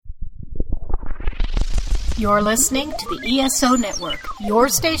You're listening to the ESO Network, your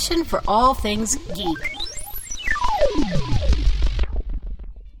station for all things geek.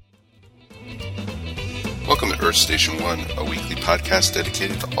 Welcome to Earth Station 1, a weekly podcast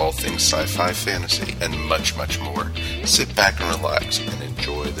dedicated to all things sci-fi, fantasy, and much, much more. Sit back and relax and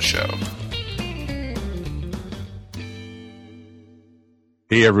enjoy the show.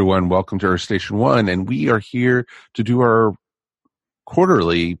 Hey everyone, welcome to Earth Station 1, and we are here to do our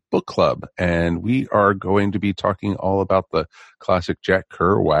quarterly book club, and we are going to be talking all about the classic Jack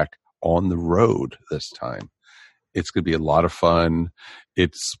Kerouac, On the Road, this time. It's going to be a lot of fun.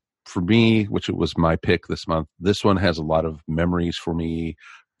 It's, for me, which it was my pick this month, this one has a lot of memories for me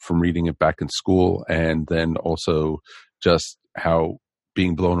from reading it back in school, and then also just how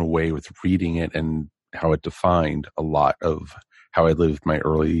being blown away with reading it and how it defined a lot of how I lived my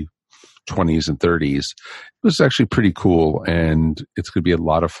early 20s and 30s. It was actually pretty cool, and it's going to be a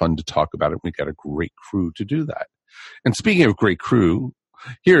lot of fun to talk about it. We got a great crew to do that. And speaking of great crew,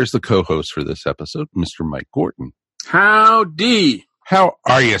 here's the co-host for this episode, Mr. Mike Gorton. Howdy. How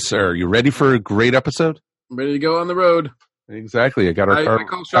are you, sir? You ready for a great episode? I'm ready to go on the road. Exactly. I got our car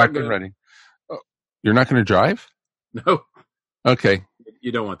packed and ready. Oh, you're not going to drive? No. Okay.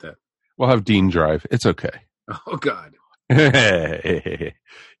 You don't want that. We'll have Dean drive. It's okay. Oh, God.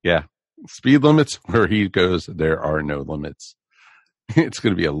 Yeah. Speed limits, where he goes, there are no limits. It's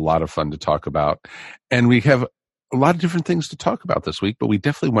going to be a lot of fun to talk about. And we have a lot of different things to talk about this week, but we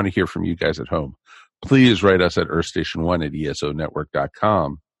definitely want to hear from you guys at home. Please write us at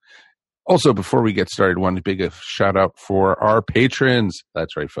earthstation1@esonetwork.com. Also, before we get started, I want to big a shout out for our patrons.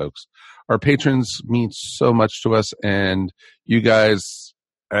 That's right, folks. Our patrons mean so much to us, and you guys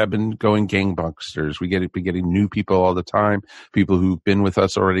have been going gangbusters. We be getting new people all the time. People who've been with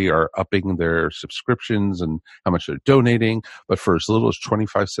us already are upping their subscriptions and how much they're donating. But for as little as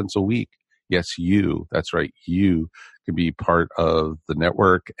 25 cents a week, yes, you, that's right, you can be part of the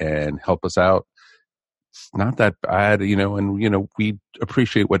network and help us out. It's not that bad, and, we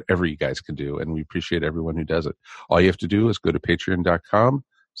appreciate whatever you guys can do, and we appreciate everyone who does it. All you have to do is go to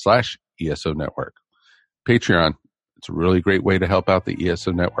patreon.com/ESO Network. Patreon. It's a really great way to help out the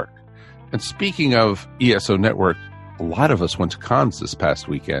ESO Network. And speaking of ESO Network, a lot of us went to cons this past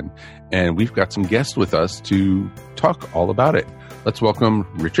weekend, and we've got some guests with us to talk all about it. Let's welcome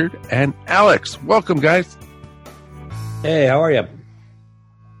Richard and Alex. Welcome, guys. Hey, how are you?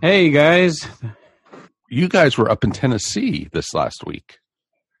 Hey, guys. You guys were up in Tennessee this last week.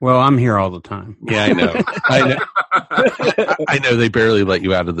 Well, I'm here all the time. Yeah, I know. I know they barely let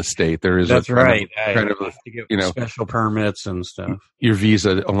you out of the state. There is That's right. I have to get special permits and stuff. Your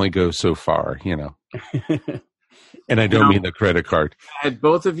visa only goes so far, And I don't mean the credit card. Had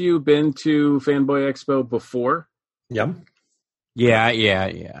both of you been to Fanboy Expo before? Yeah. Yeah,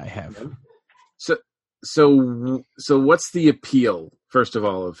 I have. So what's the appeal, first of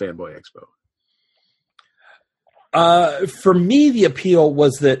all, of Fanboy Expo? For me, the appeal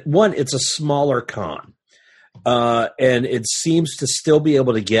was that, one, it's a smaller con, and it seems to still be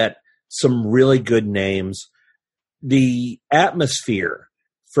able to get some really good names. The atmosphere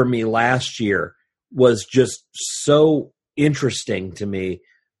for me last year was just so interesting to me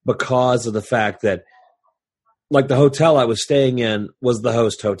because of the fact that, like, the hotel I was staying in was the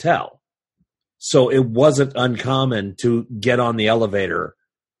host hotel. So it wasn't uncommon to get on the elevator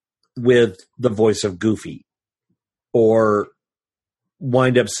with the voice of Goofy, or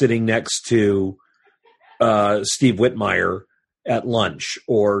wind up sitting next to Steve Whitmire at lunch,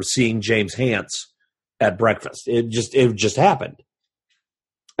 or seeing James Hance at breakfast. It just happened.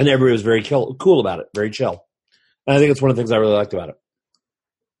 And everybody was very cool about it, very chill. And I think it's one of the things I really liked about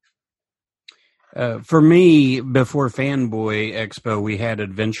it. For me, before Fanboy Expo, we had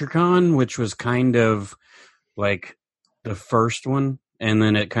AdventureCon, which was kind of like the first one, and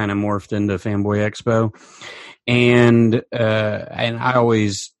then it kind of morphed into Fanboy Expo. And I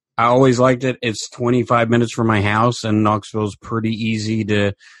always liked it. It's 25 minutes from my house, and Knoxville's pretty easy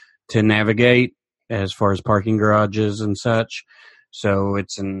to navigate as far as parking garages and such. So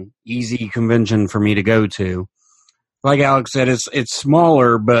it's an easy convention for me to go to. Like Alex said, it's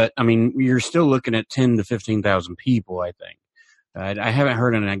smaller, but I mean, you're still looking at 10 to 15,000 people, I think. I haven't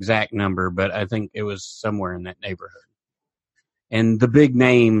heard an exact number, but I think it was somewhere in that neighborhood. And the big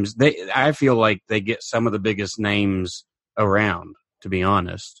names, I feel like they get some of the biggest names around, to be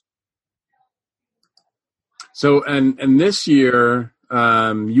honest. So, and this year,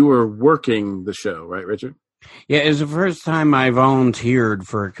 you were working the show, right, Richard? Yeah, it was the first time I volunteered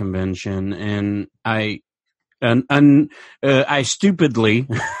for a convention, and I stupidly,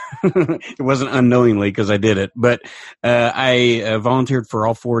 it wasn't unknowingly because I did it, but I volunteered for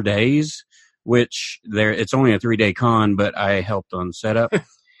all 4 days. which it's only a 3-day con, but I helped on setup. Okay,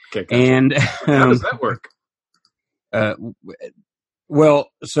 gotcha. And how does that work?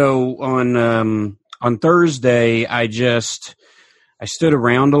 Well, so on Thursday, I stood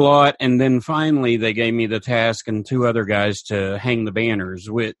around a lot, and then finally they gave me the task and 2 other guys to hang the banners,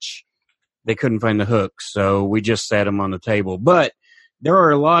 which they couldn't find the hooks, so we just set them on the table. But there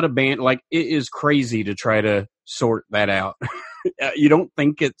are a lot of it is crazy to try to sort that out. You don't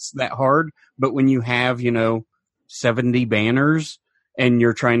think it's that hard, but when you have, 70 banners and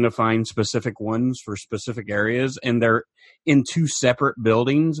you're trying to find specific ones for specific areas, and they're in 2 separate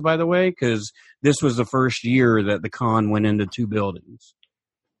buildings, by the way, because this was the first year that the con went into 2 buildings.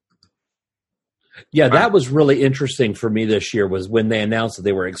 Yeah, that was really interesting for me this year, was when they announced that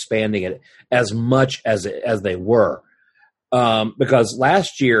they were expanding it as much as they were. Because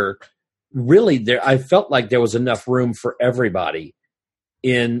last year, really, I felt like there was enough room for everybody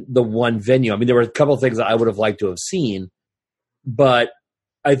in the one venue. I mean, there were a couple of things that I would have liked to have seen, but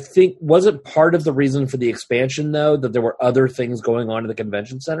I think, wasn't part of the reason for the expansion, though, that there were other things going on in the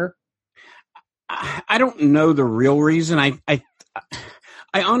convention center? I don't know the real reason.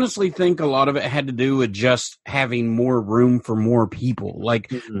 I honestly think a lot of it had to do with just having more room for more people. Like,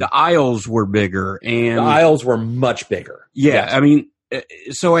 the aisles were bigger, and the aisles were much bigger. Yeah, yes. I mean,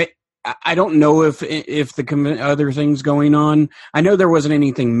 so I don't know if the other things going on. I know there wasn't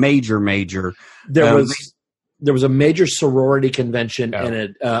anything major. There was a major sorority convention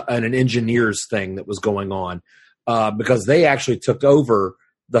and an engineers thing that was going on because they actually took over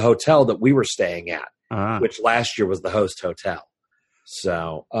the hotel that we were staying at, which last year was the host hotel.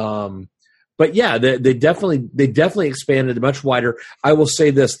 So, but yeah, they definitely expanded much wider. I will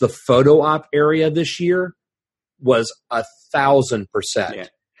say this: the photo op area this year was 1,000%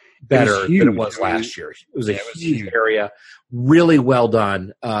 better than it was last year. It was a huge area, really well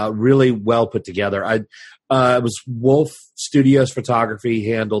done, really well put together. It was Wolf Studios Photography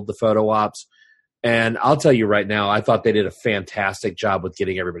handled the photo ops, and I'll tell you right now, I thought they did a fantastic job with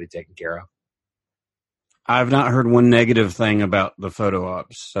getting everybody taken care of. I've not heard one negative thing about the photo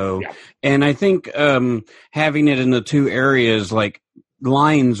ops. So, and I think having it in the 2 areas, like,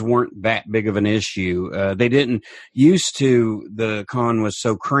 lines weren't that big of an issue. They didn't used to. The con was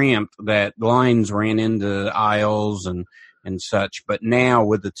so cramped that lines ran into aisles and such. But now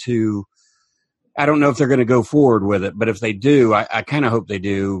with the 2, I don't know if they're going to go forward with it. But if they do, I kind of hope they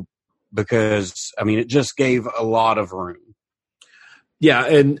do, because I mean, it just gave a lot of room. Yeah,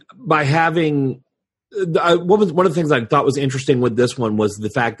 and by having. One of the things I thought was interesting with this one was the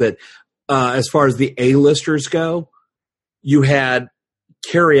fact that as far as the A-listers go, you had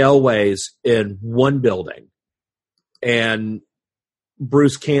Carrie Elways in one building and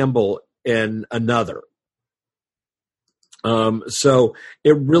Bruce Campbell in another. So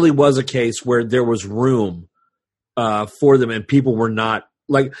it really was a case where there was room for them, and people were not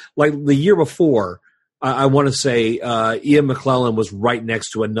like the year before. I want to say Ian McClellan was right next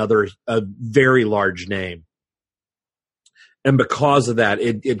to a very large name. And because of that,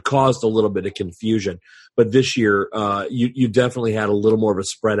 it caused a little bit of confusion. But this year, you definitely had a little more of a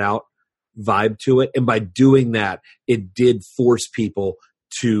spread out vibe to it. And by doing that, it did force people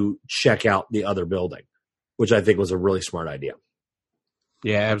to check out the other building, which I think was a really smart idea.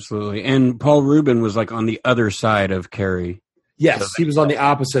 Yeah, absolutely. And Paul Rubin was like on the other side of Carrie. Yes, he was on the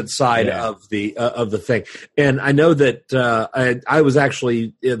opposite side of the thing. And I know that I was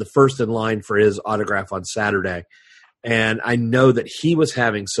actually the first in line for his autograph on Saturday. And I know that he was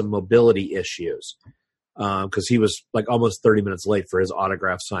having some mobility issues because he was like almost 30 minutes late for his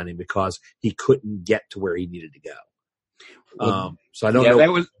autograph signing because he couldn't get to where he needed to go. So I don't know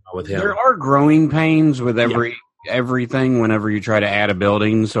what was with him. There are growing pains with everything whenever you try to add a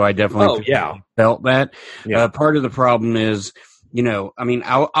building. So I definitely felt that. Yeah. Part of the problem is, I mean,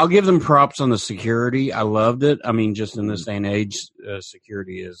 I'll give them props on the security. I loved it. I mean, just in this day and age,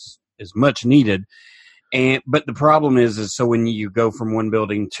 security is much needed. But the problem is so when you go from one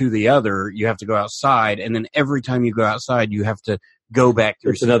building to the other, you have to go outside, and then every time you go outside, you have to go back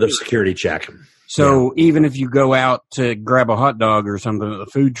through. It's another security check. So even if you go out to grab a hot dog or something at the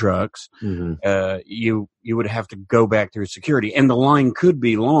food trucks, you would have to go back through security, and the line could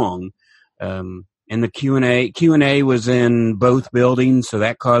be long. And the Q&A was in both buildings, so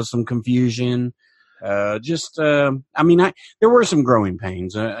that caused some confusion. I mean, there were some growing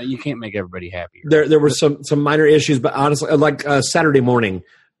pains. You can't make everybody happy. There were some minor issues, but honestly, like Saturday morning,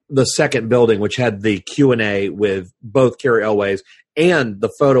 the second building, which had the Q&A with both Carrie Elways and the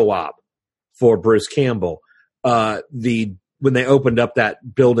photo op for Bruce Campbell, when they opened up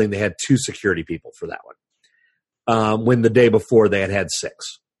that building, they had 2 security people for that one. When the day before they had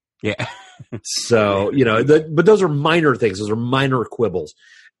 6. Yeah. So, but those are minor things. Those are minor quibbles.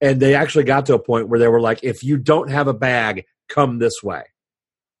 And they actually got to a point where they were like, if you don't have a bag, come this way.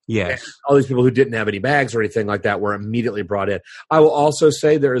 Yes. And all these people who didn't have any bags or anything like that were immediately brought in. I will also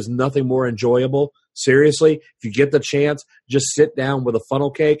say there is nothing more enjoyable. Seriously, if you get the chance, just sit down with a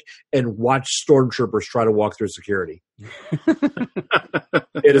funnel cake and watch stormtroopers try to walk through security.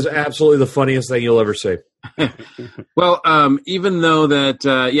 It is absolutely the funniest thing you'll ever see. Well, even though that,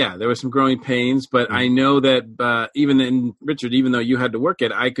 there was some growing pains, but I know that Richard, even though you had to work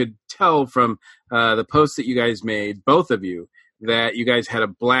it, I could tell from the posts that you guys made, both of you, that you guys had a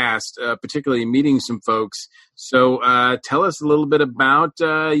blast, particularly meeting some folks. So tell us a little bit about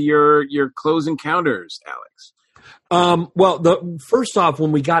your close encounters, Alex. First off,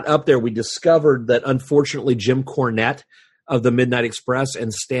 when we got up there, we discovered that unfortunately Jim Cornette of the Midnight Express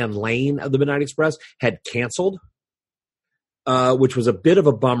and Stan Lane of the Midnight Express had canceled, which was a bit of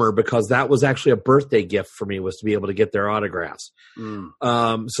a bummer because that was actually a birthday gift for me, was to be able to get their autographs.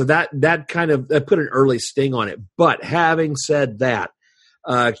 So that kind of put an early sting on it. But having said that,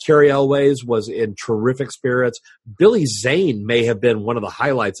 Carrie Elways was in terrific spirits. Billy Zane may have been one of the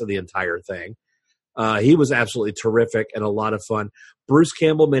highlights of the entire thing. He was absolutely terrific and a lot of fun. Bruce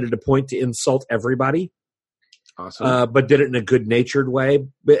Campbell made it a point to insult everybody. Awesome. But did it in a good-natured way,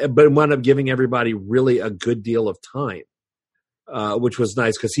 but wound up giving everybody really a good deal of time, which was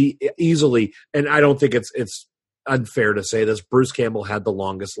nice because he easily, and I don't think it's unfair to say this, Bruce Campbell had the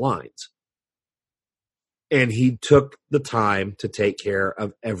longest lines. And he took the time to take care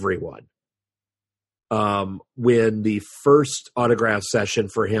of everyone. When the first autograph session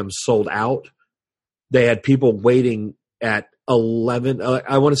for him sold out, they had people waiting at 11.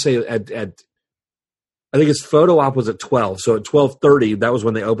 I want to say at I think his photo op was at 12. So at 12:30, that was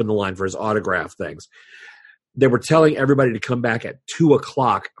when they opened the line for his autograph things. They were telling everybody to come back at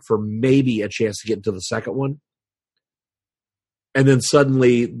 2:00 for maybe a chance to get into the second one. And then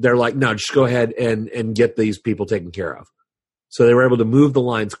suddenly they're like, no, just go ahead and get these people taken care of. So they were able to move the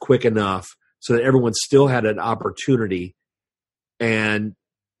lines quick enough so that everyone still had an opportunity and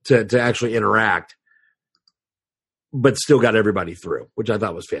to actually interact, but still got everybody through, which I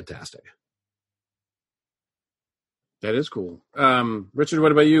thought was fantastic. That is cool. Richard,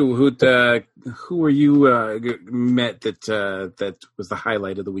 what about you? Who were you met that was the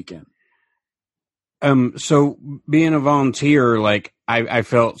highlight of the weekend? So being a volunteer, like I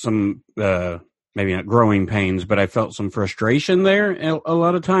felt some, maybe not growing pains, but I felt some frustration there a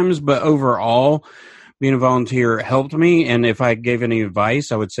lot of times. But overall, being a volunteer helped me. And if I gave any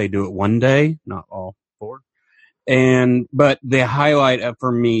advice, I would say do it one day, not all four. But the highlight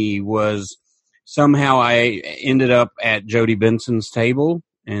for me was somehow I ended up at Jodie Benson's table,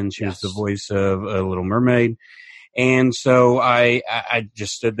 and she was the voice of Little Mermaid. And so I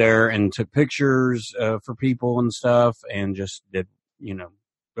just stood there and took pictures for people and stuff, and just did,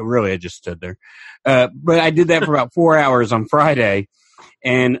 but really I just stood there. But I did that for about 4 hours on Friday,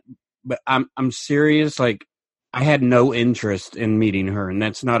 but I'm serious. Like, I had no interest in meeting her, and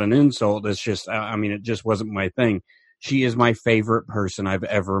that's not an insult. It's just, it just wasn't my thing. She is my favorite person I've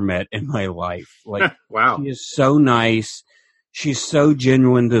ever met in my life. Like, wow. She is so nice. She's so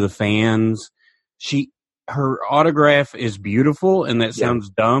genuine to the fans. Her autograph is beautiful, and that sounds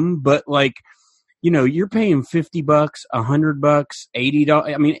dumb, but you're paying $50, $100,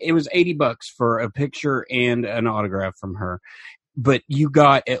 $80. It was $80 for a picture and an autograph from her, but you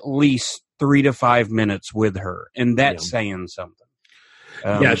got at least 3 to 5 minutes with her, and that's saying something.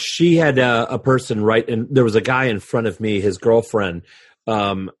 She had a person and there was a guy in front of me. His girlfriend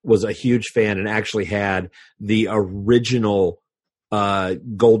was a huge fan and actually had the original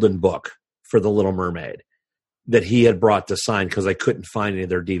Golden Book for The Little Mermaid that he had brought to sign because I couldn't find any of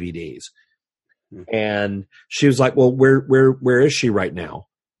their DVDs. And she was like, well, where is she right now?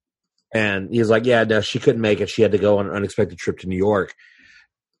 And he was like, yeah, no, she couldn't make it. She had to go on an unexpected trip to New York.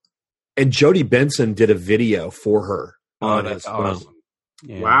 And Jodie Benson did a video for her. Oh, that's awesome.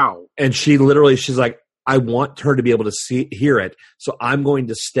 Yeah. Wow. And she's like, I want her to be able to hear it. So I'm going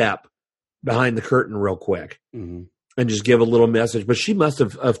to step behind the curtain real quick and just give a little message. But she must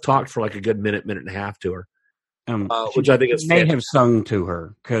have talked for like a good minute and a half to her. Which I think is may have sung to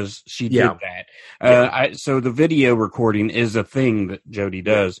her because she did that. So the video recording is a thing that Jodie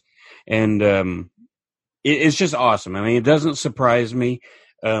does, and it's just awesome. It doesn't surprise me.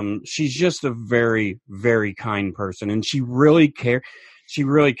 She's just a very, very kind person, and she really cares. She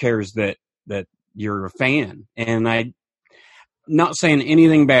really cares that you're a fan. And I'm not saying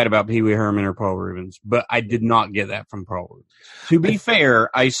anything bad about Pee Wee Herman or Paul Reubens, but I did not get that from Paul Reubens. To be fair,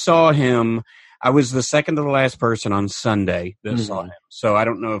 I saw him. I was the second to the last person on Sunday that saw him. So I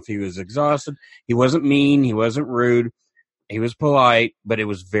don't know if he was exhausted. He wasn't mean. He wasn't rude. He was polite, but it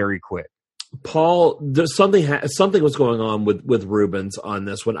was very quick. Paul, there's something was going on with Rubens on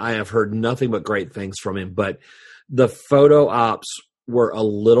this one. I have heard nothing but great things from him, but the photo ops were a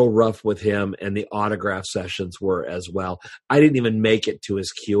little rough with him, and the autograph sessions were as well. I didn't even make it to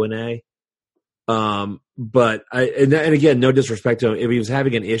his Q&A. But and again, no disrespect to him, if he was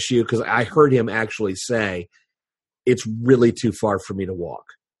having an issue, because I heard him actually say, it's really too far for me to walk.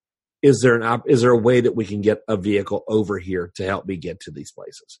 Is there a way that we can get a vehicle over here to help me get to these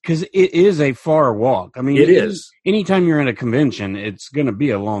places? Because it is a far walk. I mean, it is. Anytime you're in a convention, it's going to be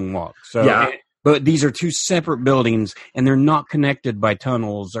a long walk. So, yeah. But these are two separate buildings, and they're not connected by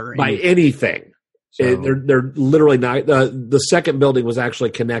tunnels or by anything. So, they're literally not. The second building was actually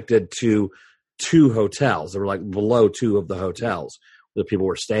connected to 2 hotels. They were like below 2 of the hotels that people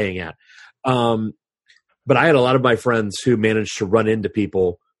were staying at. But I had a lot of my friends who managed to run into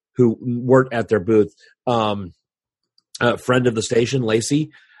people who weren't at their booth. A friend of the station,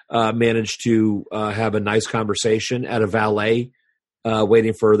 Lacey, managed to have a nice conversation at a valet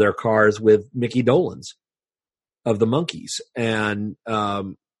waiting for their cars with Mickey Dolenz of the Monkees. And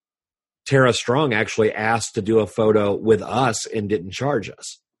Tara Strong actually asked to do a photo with us and didn't charge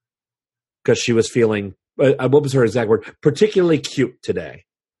us because she was feeling, what was her exact word? Particularly cute today.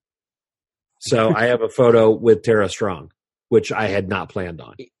 So I have a photo with Tara Strong, which I had not planned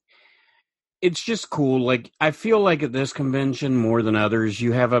on. It's just cool. Like, I feel like at this convention more than others,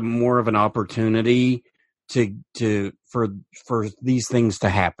 you have more of an opportunity for these things to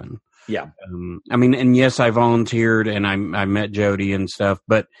happen. Yeah. I mean, and yes, I volunteered and I met Jody and stuff,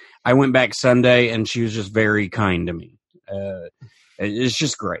 but I went back Sunday and she was just very kind to me. It's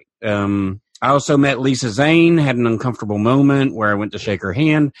just great. I also met Lisa Zane, had an uncomfortable moment where I went to shake her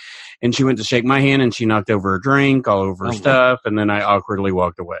hand and she went to shake my hand and she knocked over a drink all over her stuff. And then I awkwardly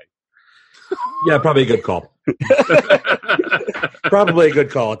walked away. Yeah, probably a good call. Probably a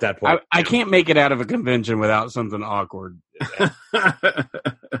good call at that point. I can't make it out of a convention without something awkward.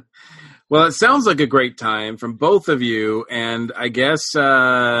 Well, it sounds like a great time from both of you. And I guess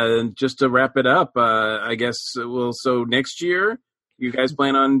just to wrap it up, I guess so next year, you guys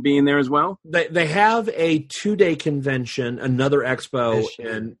plan on being there as well? They have a 2-day convention, another expo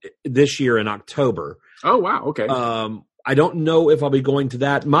this year in October. Oh, wow. Okay. I don't know if I'll be going to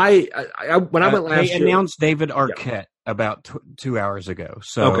that. When I went last year, they announced David Arquette about 2 hours ago.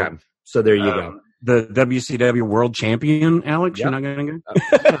 So okay, so there you go. The WCW World Champion, Alex. Yep. You're not going to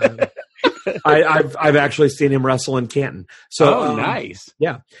go. I've actually seen him wrestle in Canton. So nice.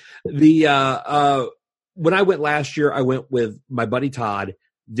 Yeah. When I went last year, I went with my buddy Todd.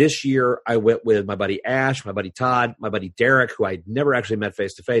 This year, I went with my buddy Ash, my buddy Todd, my buddy Derek, who I'd never actually met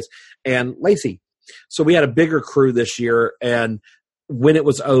face to face, and Lacey. So we had a bigger crew this year, and when it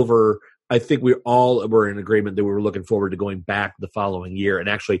was over, I think we all were in agreement that we were looking forward to going back the following year and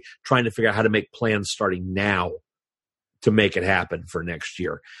actually trying to figure out how to make plans starting now to make it happen for next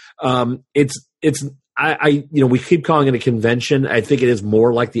year. We keep calling it a convention. I think it is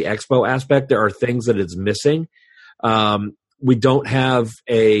more like the expo aspect. There are things that it's missing. We don't have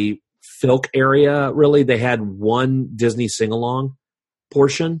a Filk area really. They had one Disney sing-along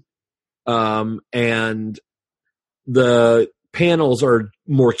portion. And the panels are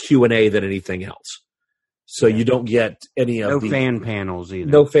more Q&A than anything else. So you don't get any of fan panels either.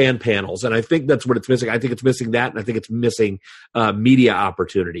 No fan panels. And I think that's what it's missing. I think it's missing that. And I think it's missing media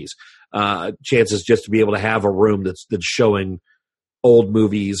opportunities, chances just to be able to have a room that's showing old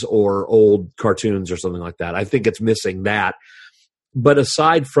movies or old cartoons or something like that. I think it's missing that. But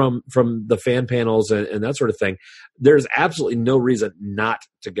aside from the fan panels and that sort of thing, there's absolutely no reason not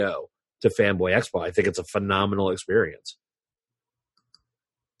to go to Fanboy Expo. I think it's a phenomenal experience.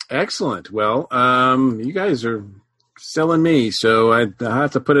 Excellent. Well, you guys are selling me, so I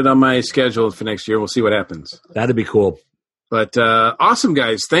have to put it on my schedule for next year. We'll see what happens. That'd be cool. But awesome,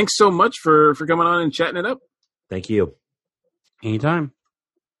 guys. Thanks so much for coming on and chatting it up. Thank you. Anytime.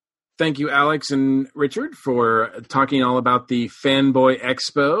 Thank you, Alex and Richard, for talking all about the Fanboy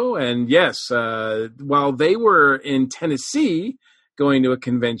Expo. And yes, while they were in Tennessee going to a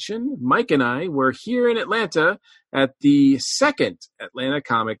convention, Mike and I were here in Atlanta at the second Atlanta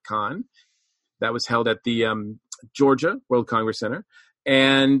Comic Con that was held at the Georgia World Congress Center.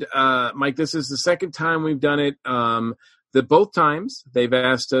 And Mike, this is the second time we've done it. Both times they've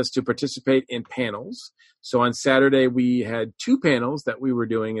asked us to participate in panels. So on Saturday, we had 2 panels that we were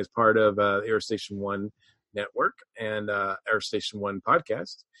doing as part of Air Station 1 network and Air Station 1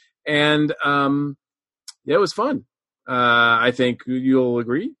 podcast. And it was fun. I think you'll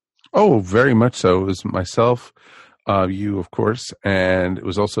agree. Oh, very much so. It was myself, you, of course, and it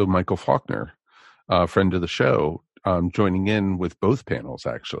was also Michael Faulkner, friend of the show, joining in with both panels,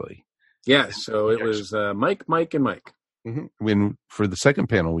 actually. Yes, so it was Mike, and Mike. Mm-hmm. When for the second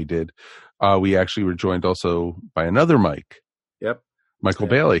panel we did, we actually were joined also by another Mike. Yep, Michael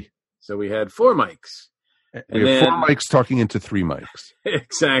Bailey. So we had 4 mics. We have 4 mics talking into 3 mics.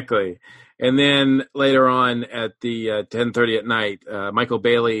 Exactly. And then later on at the 10:30 at night, Michael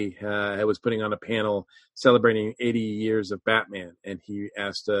Bailey was putting on a panel celebrating 80 years of Batman, and he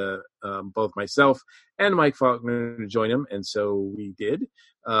asked both myself and Mike Faulkner to join him, and so we did.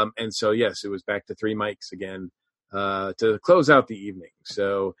 And so yes, it was back to 3 mics again to close out the evening.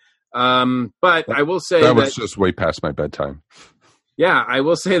 So, but I will say that was just way past my bedtime. Yeah, I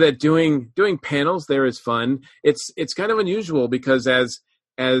will say that doing panels there is fun. It's kind of unusual because as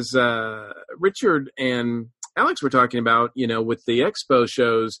Richard and Alex were talking about, with the expo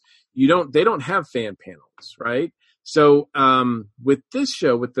shows, they don't have fan panels, right? So with this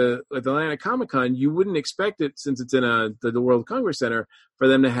show, with the Atlanta Comic-Con, you wouldn't expect it, since it's in the World Congress Center, for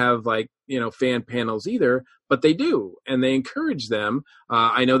them to have fan panels either, but they do, and they encourage them.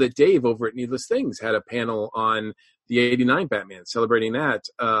 I know that Dave over at Needless Things had a panel on the 89 Batman, celebrating that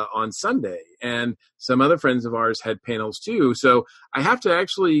on Sunday. And some other friends of ours had panels too. So I have to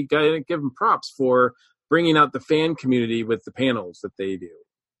actually give them props for bringing out the fan community with the panels that they do.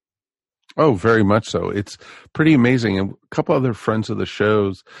 Oh, very much so. It's pretty amazing. And a couple other friends of the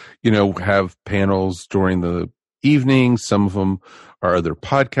shows, have panels during the evening. Some of them are other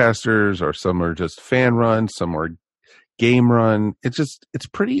podcasters, or some are just fan run, some are game run. It's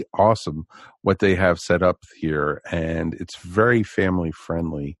pretty awesome what they have set up here, and it's very family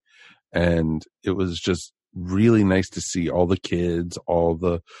friendly. And it was just really nice to see all the kids, all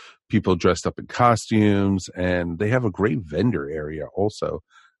the people dressed up in costumes, and they have a great vendor area also.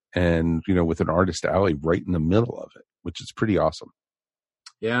 And, with an artist alley right in the middle of it, which is pretty awesome.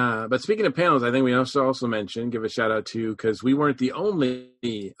 Yeah, but speaking of panels, I think we also mentioned, give a shout out to, because we weren't the only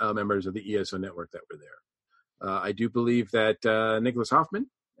members of the ESO network that were there. I do believe that Nicholas Hoffman,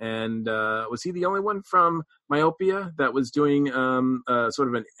 and was he the only one from Myopia that was doing sort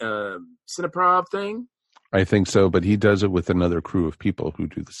of an Cineprov thing? I think so, but he does it with another crew of people who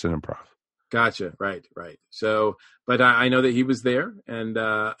do the Cineprov. Gotcha. Right. So, but I know that he was there, and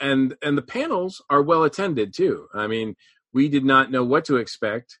the panels are well attended too. I mean, we did not know what to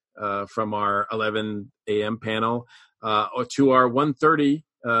expect from our 11 a.m. panel or to our 1:30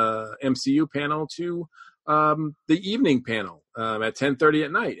 MCU panel to the evening panel at 10:30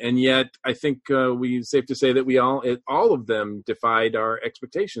 at night. And yet, I think safe to say that all of them defied our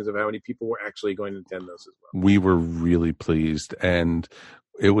expectations of how many people were actually going to attend those as well. We were really pleased, and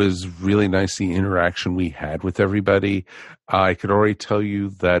it was really nice, the interaction we had with everybody. I could already tell you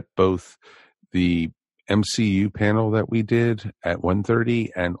that both the MCU panel that we did at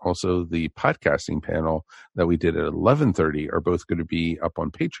 1:30 and also the podcasting panel that we did at 11:30 are both going to be up on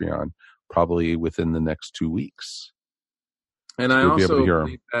Patreon probably within the next 2 weeks. And I also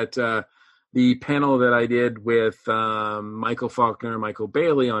believe that the panel that I did with Michael Faulkner and Michael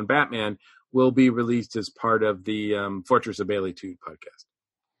Bailey on Batman will be released as part of the Fortress of Bailey 2 podcast.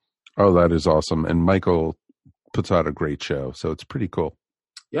 Oh, that is awesome. And Michael puts out a great show, so it's pretty cool.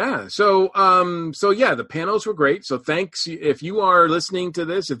 Yeah. So yeah, the panels were great. So thanks. If you are listening to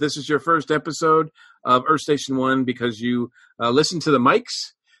this, if this is your first episode of Earth Station 1 because you listened to the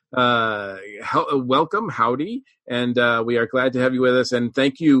mics, welcome, howdy. And we are glad to have you with us. And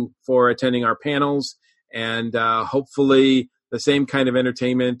thank you for attending our panels. And hopefully the same kind of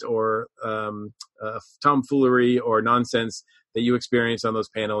entertainment or tomfoolery or nonsense that you experience on those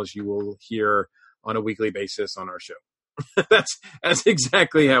panels, you will hear on a weekly basis on our show. That's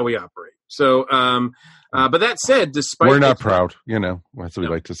exactly how we operate. So, but that said, despite we're not proud, that's what we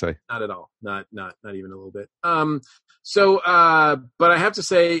like to say. Not at all. Not even a little bit. But I have to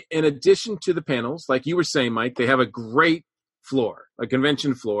say, in addition to the panels, like you were saying, Mike, they have a great floor, a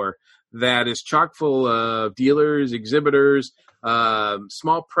convention floor that is chock full of dealers, exhibitors,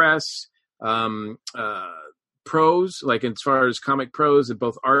 small press, pros, like as far as comic pros and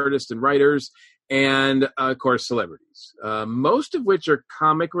both artists and writers, and of course celebrities, most of which are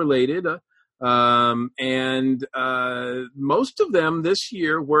comic related, and most of them this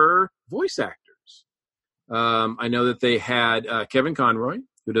year were voice actors. I know that they had Kevin Conroy,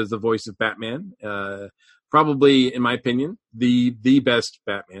 who does the voice of Batman, probably in my opinion the best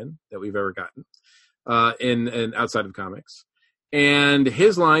Batman that we've ever gotten in outside of comics, and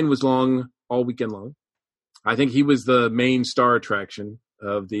his line was long all weekend long. I think he was the main star attraction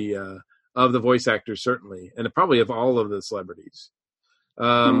of the voice actors, certainly, and probably of all of the celebrities.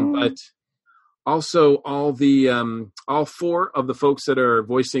 But also all four of the folks that are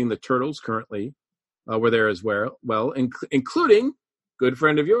voicing the Turtles currently were there as well, including good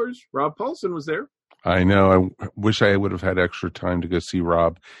friend of yours, Rob Paulson was there. I know. I wish I would have had extra time to go see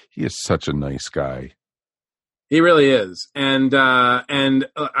Rob. He is such a nice guy. He really is, and I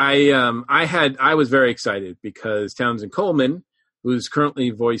was very excited because Townsend Coleman, who's currently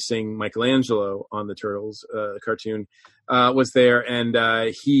voicing Michelangelo on the Turtles cartoon, was there, and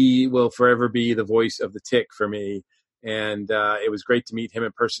he will forever be the voice of the Tick for me. And it was great to meet him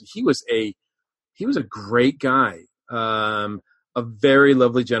in person. He was a great guy, a very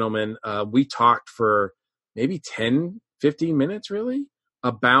lovely gentleman. We talked for maybe 10, 15 minutes, really,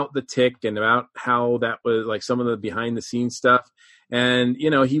 about the Tick and about how that was like some of the behind the scenes stuff. And,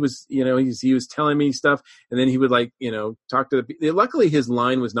 he was telling me stuff, and then he would talk to luckily his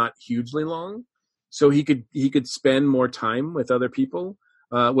line was not hugely long, so he could spend more time with other people,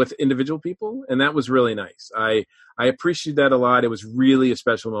 with individual people. And that was really nice. I appreciate that a lot. It was really a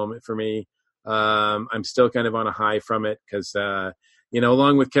special moment for me. I'm still kind of on a high from it because,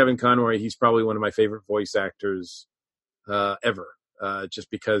 along with Kevin Conroy, he's probably one of my favorite voice actors, ever. Just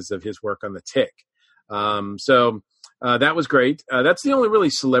because of his work on the Tick. So that was great. That's the only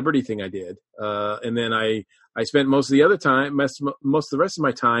really celebrity thing I did. And then I spent most of the rest of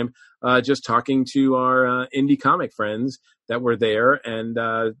my time just talking to our indie comic friends that were there. And,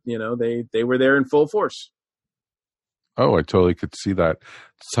 they were there in full force. Oh, I totally could see that.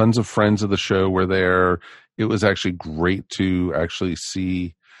 Tons of friends of the show were there. It was actually great to actually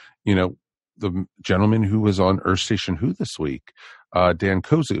see, the gentleman who was on Earth Station Who this week. Dan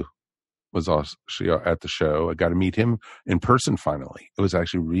Kozu was actually at the show. I got to meet him in person finally. It was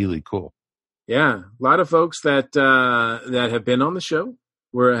actually really cool. Yeah, a lot of folks that have been on the show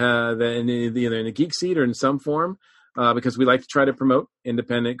were either in the Geek Seat or in some form, because we like to try to promote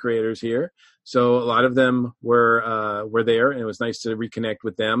independent creators here. So a lot of them were there, and it was nice to reconnect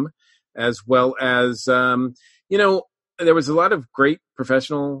with them, as well as there was a lot of great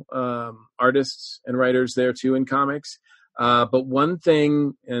professional artists and writers there too in comics. But one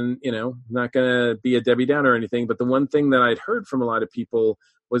thing, and not going to be a Debbie Downer or anything, but the one thing that I'd heard from a lot of people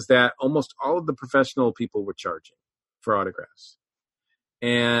was that almost all of the professional people were charging for autographs.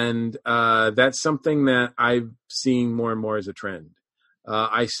 And that's something that I've seen more and more as a trend.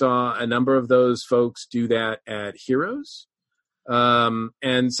 I saw a number of those folks do that at Heroes.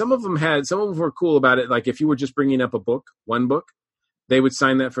 And some of them were cool about it. Like if you were just bringing up one book, they would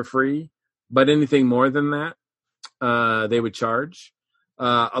sign that for free. But anything more than that, they would charge.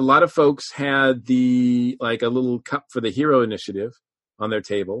 A lot of folks had a little cup for the Hero Initiative on their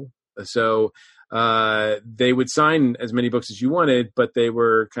table. So they would sign as many books as you wanted, but they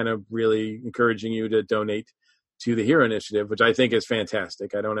were kind of really encouraging you to donate to the Hero Initiative, which I think is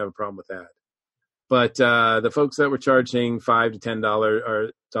fantastic. I don't have a problem with that. But the folks that were charging $5 to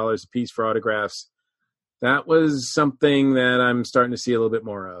 $10 a piece for autographs, that was something that I'm starting to see a little bit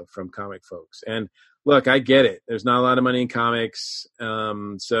more of from comic folks. And look, I get it. There's not a lot of money in comics.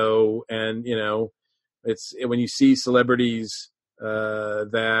 It's when you see celebrities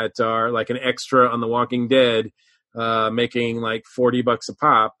that are like an extra on The Walking Dead, making like $40 a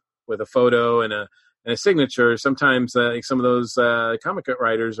pop with a photo and a signature. Sometimes some of those comic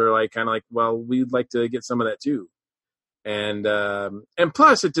writers are like kind of like, well, we'd like to get some of that too. And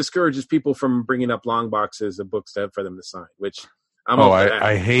plus it discourages people from bringing up long boxes of books for them to sign, which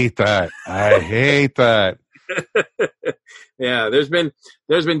I hate that. I hate that. Yeah, there's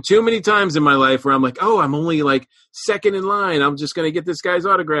been too many times in my life where I'm like, oh, I'm only like second in line. I'm just gonna get this guy's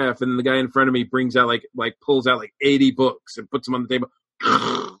autograph, and the guy in front of me brings out pulls out 80 books and puts them on the table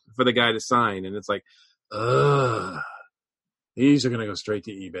for the guy to sign, and it's like, these are gonna go straight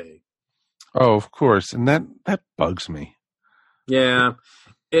to eBay. Oh, of course, and that bugs me. Yeah,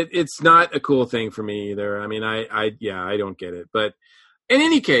 it's not a cool thing for me either. I mean, I don't get it. But in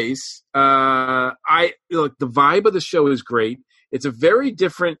any case, the vibe of the show is great. It's a very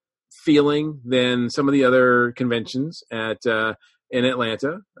different feeling than some of the other conventions in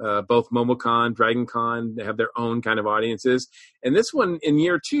Atlanta. Both MomoCon, DragonCon have their own kind of audiences. And this one, in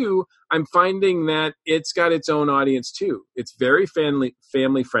year 2, I'm finding that it's got its own audience too. It's very family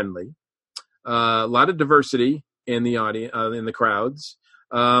friendly. A lot of diversity in the audience, in the crowds.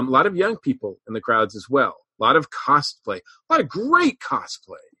 A lot of young people in the crowds as well. A lot of cosplay. A lot of great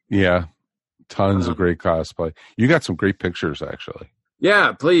cosplay. Yeah, tons of great cosplay. You got some great pictures, actually.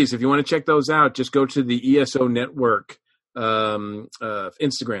 Yeah, please, if you want to check those out, just go to the ESO Network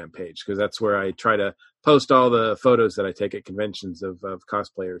Instagram page, because that's where I try to post all the photos that I take at conventions of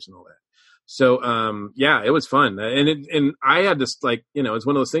cosplayers and all that. So, yeah, it was fun. And I had this, like, you know, it's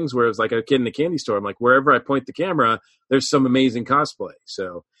one of those things where it was like a kid in a candy store. I'm like, wherever I point the camera, there's some amazing cosplay.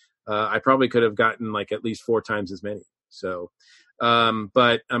 So, I probably could have gotten like at least 4 times as many. So,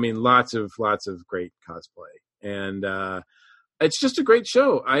 but I mean, lots of great cosplay, and, it's just a great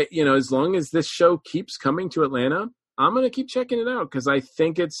show. You know, as long as this show keeps coming to Atlanta, I'm going to keep checking it out, because I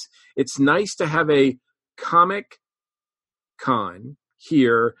think it's nice to have a comic con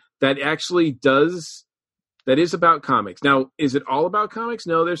here that actually that is about comics. Now, is it all about comics?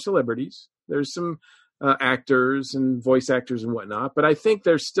 No, there's celebrities. There's some actors and voice actors and whatnot, but I think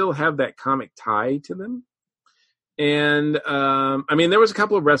they still have that comic tie to them. And I mean, there was a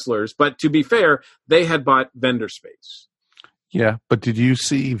couple of wrestlers, but to be fair, they had bought vendor space. Yeah, but did you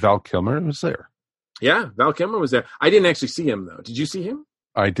see Val Kilmer was there? Yeah, Val Kilmer was there. I didn't actually see him, though. Did you see him?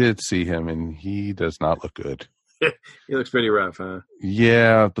 I did see him, and he does not look good. He looks pretty rough, huh?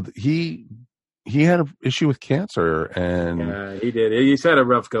 Yeah, but he had an issue with cancer, and yeah, he did. He's had a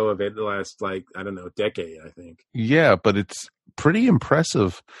rough go of it the last, like, I don't know, decade, I think. Yeah, but it's pretty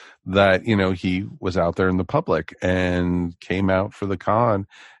impressive that, you know, he was out there in the public and came out for the con,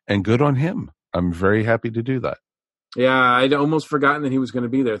 and good on him. I'm very happy to do that. Yeah, I'd almost forgotten that he was going to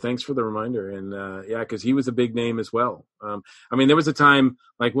be there. Thanks for the reminder. And yeah, because he was a big name as well. I mean, there was a time,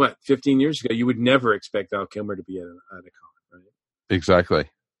 like, 15 years ago, you would never expect Val Kilmer to be at a con, right? Exactly.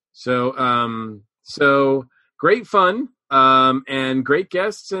 So, so great fun, and great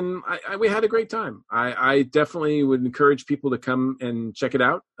guests, and we had a great time. I definitely would encourage people to come and check it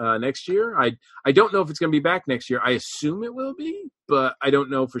out next year. I don't know if it's going to be back next year. I assume it will be, but I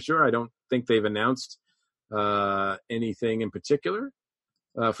don't know for sure. I don't think they've announced anything in particular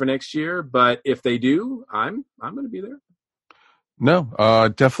for next year, but if they do, I'm going to be there. No,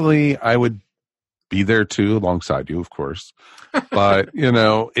 definitely I would be there too, alongside you, of course. But, you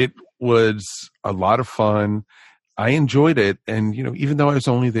know, it was a lot of fun. I enjoyed it. And, you know, even though I was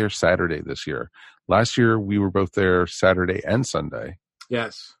only there Saturday this year, last year we were both there Saturday and Sunday.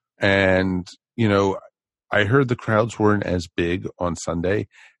 Yes. And, you know, I heard the crowds weren't as big on Sunday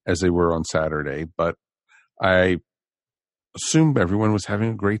as they were on Saturday, but I assumed everyone was having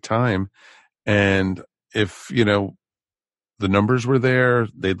a great time. And if, you know, the numbers were there,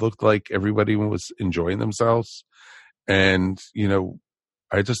 they looked like everybody was enjoying themselves. And, you know,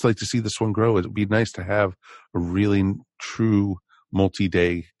 I just like to see this one grow. It'd be nice to have a really true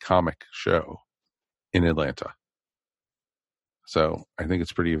multi-day comic show in Atlanta. So I think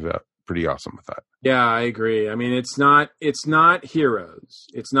it's pretty awesome with that. Yeah, I agree. I mean, it's not heroes.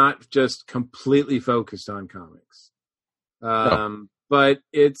 It's not just completely focused on comics. No. But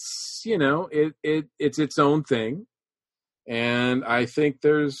it's, you know, it's its own thing. And I think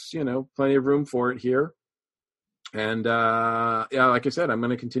there's, you know, plenty of room for it here. And yeah, like I said, I'm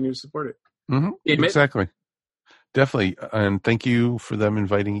going to continue to support it. Mm-hmm. Exactly. Definitely. And thank you for them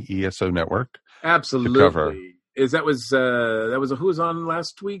inviting ESO Network. Absolutely. To cover. That was who was on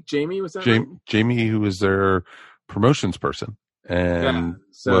last week? Jamie, was that right? Jamie, who was their promotions person, and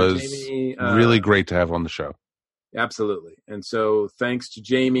Jamie, really great to have on the show. Absolutely. And so thanks to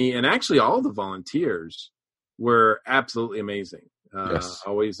Jamie, and actually all the volunteers were absolutely amazing. Yes.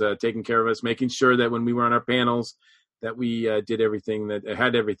 Always taking care of us, making sure that when we were on our panels that we did everything that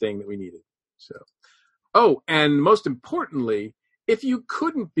had everything that we needed. So, oh, and most importantly, if you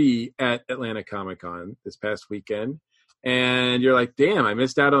couldn't be at Atlanta Comic-Con this past weekend and you're like, damn, I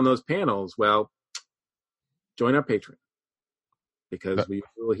missed out on those panels, well, join our Patreon, because we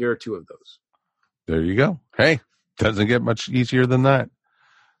will hear 2 of those. There you go. Hey, doesn't get much easier than that.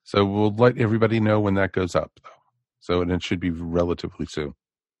 So we'll let everybody know when that goes up, though. So, and it should be relatively soon.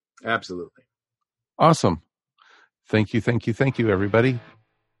 Absolutely. Awesome. Thank you, everybody.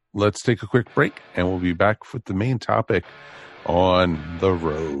 Let's take a quick break, and we'll be back with the main topic on the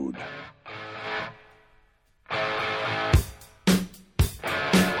road.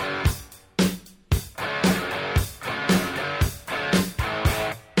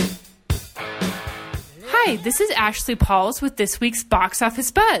 Hi, this is Ashley Pauls with this week's Box Office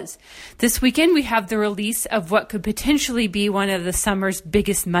Buzz. This weekend we have the release of what could potentially be one of the summer's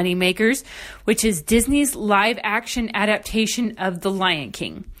biggest moneymakers, which is Disney's live-action adaptation of The Lion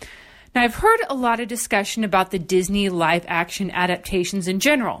King. Now, I've heard a lot of discussion about the Disney live-action adaptations in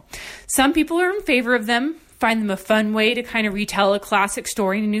general. Some people are in favor of them, find them a fun way to kind of retell a classic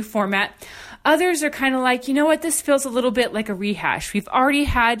story in a new format. Others are kind of like, you know what, this feels a little bit like a rehash. We've already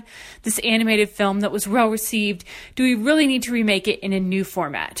had this animated film that was well received. Do we really need to remake it in a new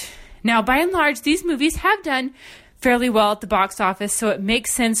format? Now, by and large, these movies have done fairly well at the box office, so it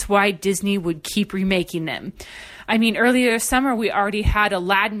makes sense why Disney would keep remaking them. I mean, earlier this summer, we already had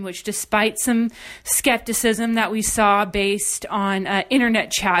Aladdin, which despite some skepticism that we saw based on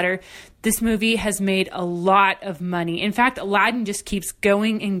internet chatter, this movie has made a lot of money. In fact, Aladdin just keeps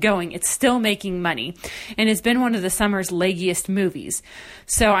going and going. It's still making money and has been one of the summer's leggiest movies.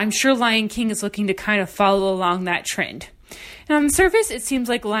 So I'm sure Lion King is looking to kind of follow along that trend. And on the surface, it seems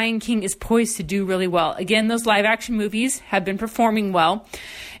like Lion King is poised to do really well. Again, those live action movies have been performing well.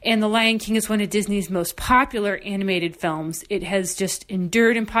 And The Lion King is one of Disney's most popular animated films. It has just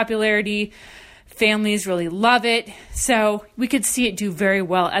endured in popularity. Families really love it. So we could see it do very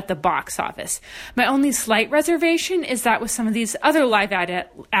well at the box office. My only slight reservation is that with some of these other live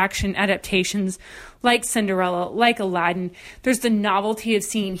action adaptations, like Cinderella, like Aladdin, there's the novelty of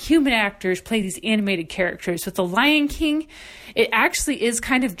seeing human actors play these animated characters. With The Lion King, it actually is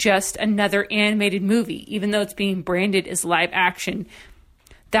kind of just another animated movie, even though it's being branded as live action.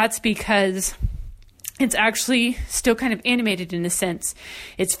 That's because it's actually still kind of animated in a sense.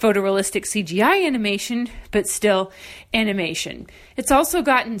 It's photorealistic CGI animation, but still animation. It's also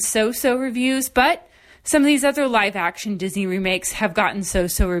gotten so-so reviews, but some of these other live-action Disney remakes have gotten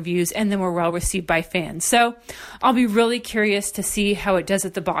so-so reviews and then were well received by fans. So I'll be really curious to see how it does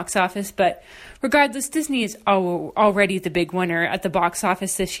at the box office. But regardless, Disney is already the big winner at the box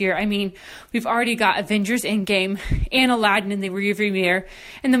office this year. I mean, we've already got Avengers Endgame and Aladdin in the rearview mirror.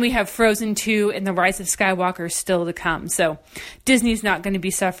 And then we have Frozen 2 and The Rise of Skywalker still to come. So Disney's not going to be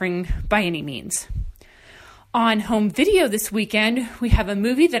suffering by any means. On home video this weekend, we have a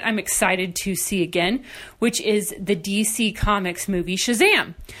movie that I'm excited to see again, which is the DC Comics movie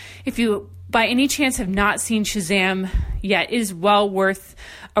Shazam. If you, by any chance, have not seen Shazam yet, it is well worth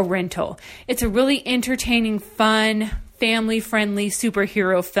a rental. It's a really entertaining, fun, family-friendly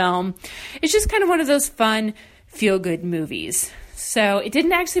superhero film. It's just kind of one of those fun, feel-good movies. So it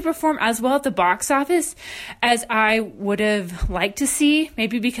didn't actually perform as well at the box office as I would have liked to see,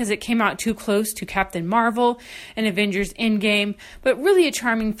 maybe because it came out too close to Captain Marvel and Avengers Endgame, but really a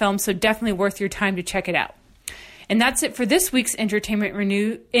charming film, so definitely worth your time to check it out. And that's it for this week's entertainment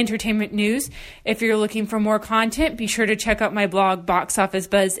news. If you're looking for more content, be sure to check out my blog,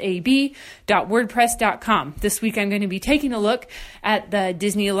 boxofficebuzzab.wordpress.com. This week I'm going to be taking a look at the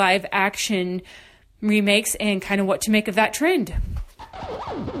Disney live action remakes and kind of what to make of that trend.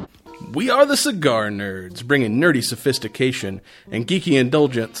 We are the Cigar Nerds, bringing nerdy sophistication and geeky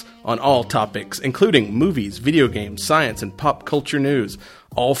indulgence on all topics, including movies, video games, science, and pop culture news,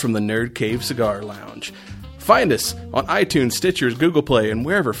 all from the Nerd Cave Cigar Lounge. Find us on iTunes, Stitcher, Google Play, and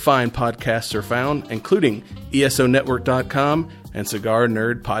wherever fine podcasts are found, including ESOnetwork.com and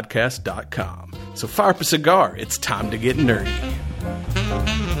CigarNerdPodcast.com. So fire up a cigar, it's time to get nerdy.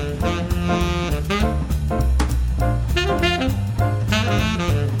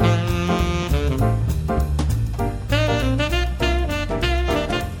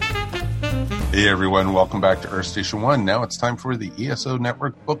 Hey everyone, welcome back to Earth Station 1. Now it's time for the ESO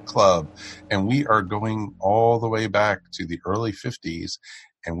Network Book Club, and we are going all the way back to the early 50s,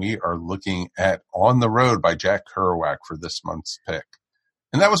 and we are looking at On the Road by Jack Kerouac for this month's pick.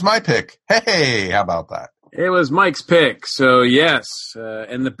 And that was my pick. Hey, how about that? It was Mike's pick, so yes,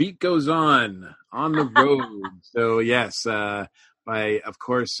 and the beat goes on the road. So yes, by, of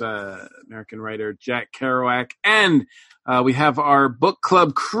course, American writer Jack Kerouac, and we have our book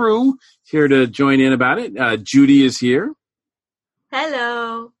club crew here to join in about it. Judy is here.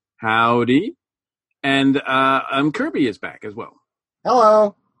 Hello. Howdy. And Kirby is back as well.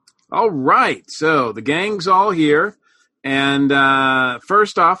 Hello. All right. So the gang's all here. And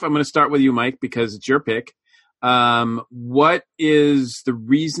first off, I'm going to start with you, Mike, because it's your pick. What is the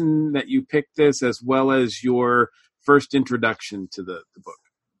reason that you picked this, as well as your first introduction to the book?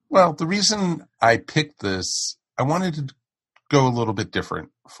 Well, the reason I picked this, I wanted to go a little bit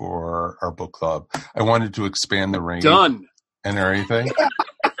different for our book club. I wanted to expand the range. Done. And everything.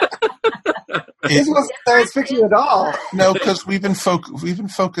 This wasn't science fiction at all. No, because we've been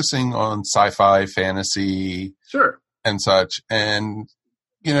focusing on sci-fi, fantasy, sure, and such. And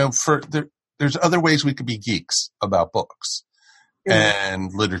you know, there's other ways we could be geeks about books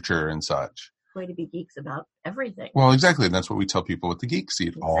and literature and such. Way to be geeks about everything. Well, exactly. And that's what we tell people with the Geek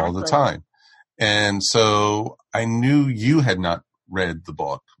Seat all the time. And so I knew you had not read the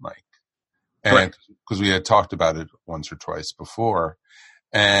book, Mike, and because we had talked about it once or twice before,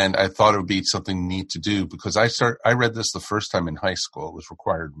 and I thought it would be something neat to do because I read this the first time in high school. It was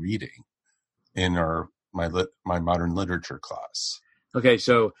required reading in my modern literature class. Okay,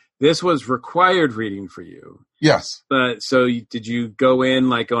 so this was required reading for you. Yes. So did you go in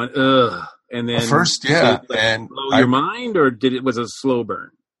like going, ugh, and then First, yeah, did it, like, and blow your mind, or was it a slow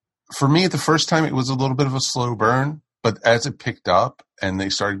burn? For me, the first time it was a little bit of a slow burn, but as it picked up and they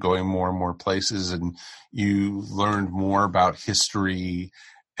started going more and more places, and you learned more about history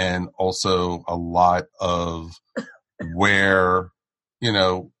and also a lot of where,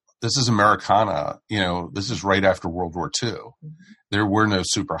 this is Americana, this is right after World War II. There were no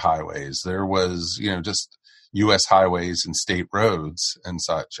superhighways. There was, just U.S. highways and state roads and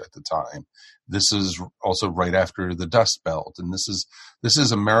such at the time. This is also right after the Dust Belt. And this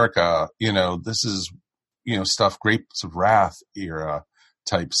is America, this is, stuff, Grapes of Wrath era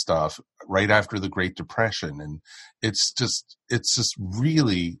type stuff right after the Great Depression. And it's just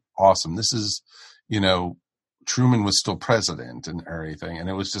really awesome. This is, Truman was still president and everything. And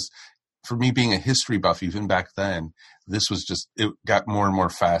it was just, for me being a history buff, even back then, this was just, it got more and more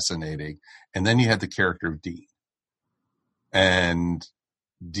fascinating. And then you had the character of Dean. And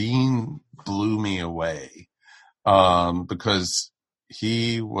Dean blew me away because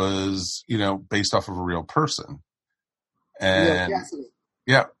he was, based off of a real person. And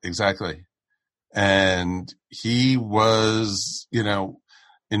yeah, exactly. And he was,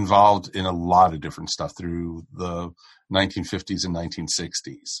 involved in a lot of different stuff through the 1950s and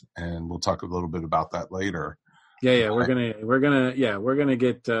 1960s. And we'll talk a little bit about that later. Yeah. We're gonna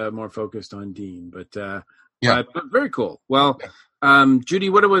get more focused on Dean, but very cool. Well, Judy,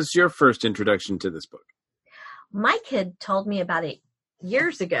 what was your first introduction to this book? Mike had told me about it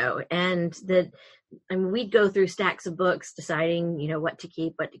years ago, and we'd go through stacks of books deciding, what to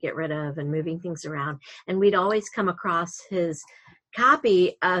keep, what to get rid of, and moving things around. And we'd always come across his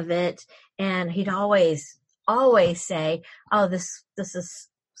copy of it, and he'd always say, "Oh, this is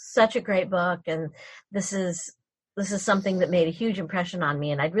such a great book, and this is something that made a huge impression on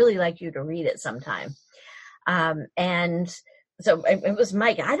me, and I'd really like you to read it sometime." And so it was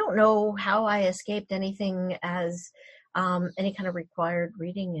Mike. I don't know how I escaped anything as any kind of required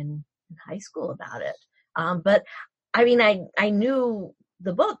reading in high school about it. But I mean, I knew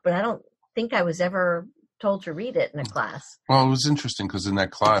the book, but I don't think I was ever told to read it in a class. Well, it was interesting because in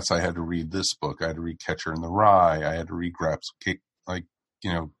that class I had to read this book. I had to read Catcher in the Rye. I had to read I had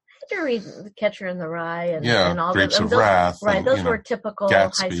to read Catcher in the Rye and all Grapes those, of Wrath. Right, and, those were typical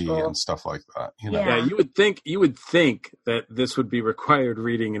Gatsby high school and stuff like that. Yeah, you would think that this would be required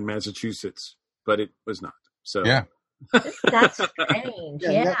reading in Massachusetts, but it was not. So yeah. That's strange.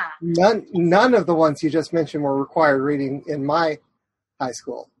 Yeah. None of the ones you just mentioned were required reading in my high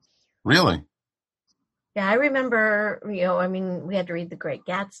school. Really? Yeah, I remember, we had to read The Great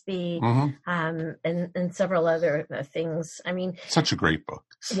Gatsby, and several other things. Such a great book.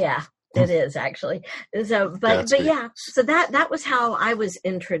 Yeah, it is actually. So, but yeah, so that was how I was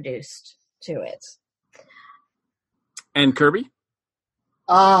introduced to it. And Kirby?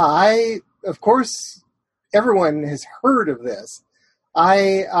 Of course, everyone has heard of this.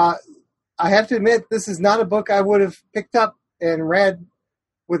 I have to admit, this is not a book I would have picked up and read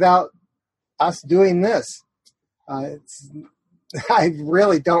without us doing this. I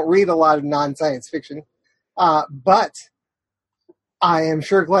really don't read a lot of non-science fiction, but I am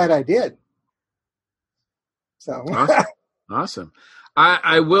sure glad I did. So awesome.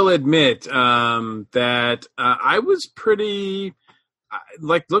 I will admit that I was pretty,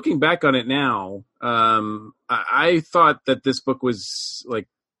 like, looking back on it now, I thought that this book was like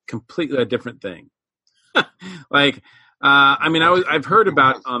completely a different thing. I've heard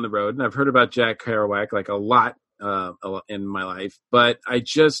about On the Road, and I've heard about Jack Kerouac like a lot in my life, but I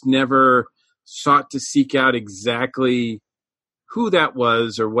just never sought to seek out exactly who that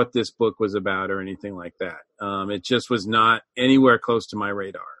was or what this book was about or anything like that. It just was not anywhere close to my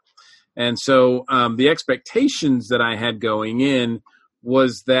radar. And so the expectations that I had going in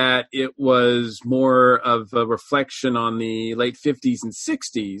was that it was more of a reflection on the late 50s and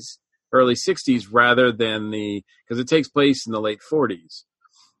 60s, early 60s, rather than because it takes place in the late 40s.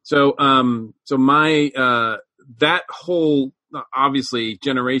 So my that whole, obviously,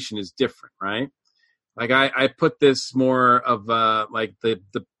 generation is different, right? Like I put this more of like the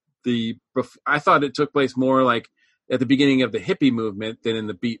I thought it took place more like at the beginning of the hippie movement than in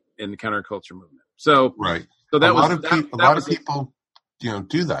the beat and the counterculture movement. So right. So that a lot of people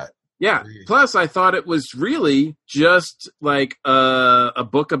do that. Yeah. Plus, I thought it was really just like a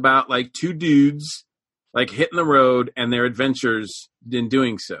book about like two dudes like hitting the road and their adventures in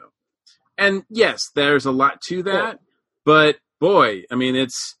doing so. And yes, there's a lot to that, but boy, I mean,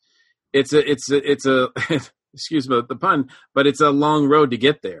 it's a excuse me the pun, but it's a long road to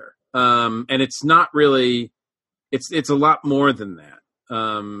get there. And it's not really, it's a lot more than that.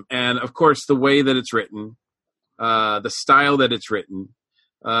 And of course, the way that it's written, the style that it's written,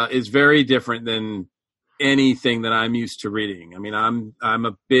 is very different than anything that I'm used to reading. I mean, I'm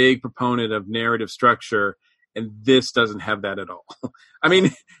a big proponent of narrative structure, and this doesn't have that at all. I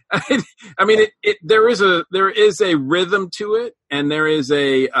mean, there is a rhythm to it, and there is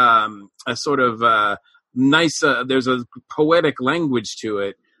a sort of nice. There's a poetic language to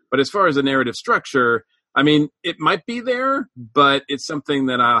it, but as far as a narrative structure, I mean, it might be there, but it's something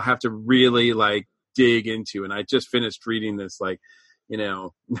that I'll have to really like dig into. And I just finished reading this, like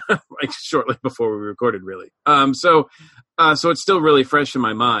shortly before we recorded, really. So it's still really fresh in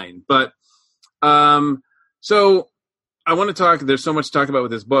my mind. But so I want to talk. There's so much to talk about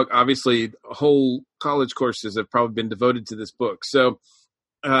with this book. Obviously, whole college courses have probably been devoted to this book. So,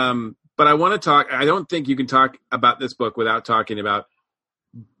 but I want to talk. I don't think you can talk about this book without talking about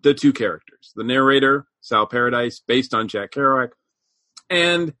the two characters: the narrator, Sal Paradise, based on Jack Kerouac,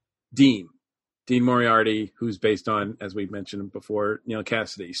 and Dean Moriarty, who's based on, as we mentioned before, Neil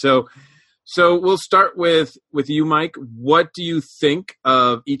Cassidy. So we'll start with you, Mike. What do you think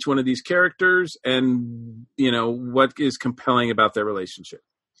of each one of these characters, and what is compelling about their relationship?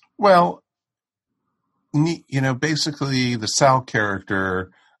 Well, basically the Sal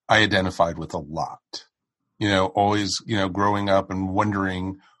character I identified with a lot. Always, growing up and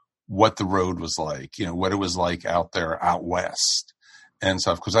wondering what the road was like, what it was like out there, out west and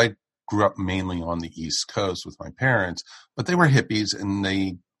stuff. Because I grew up mainly on the East Coast with my parents, but they were hippies and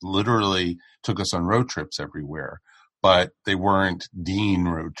they literally took us on road trips everywhere. But they weren't Dean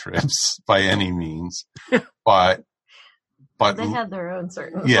road trips by any means. But they had their own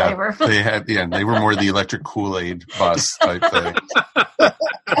certain flavor. They were more the electric Kool-Aid bus type thing.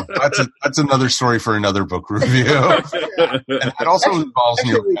 That's another story for another book review. And it also involves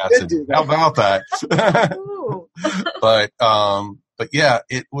Neil Cassidy. How about that? But yeah,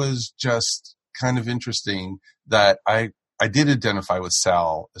 it was just kind of interesting that I did identify with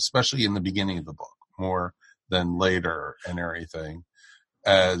Sal, especially in the beginning of the book, more than later and everything,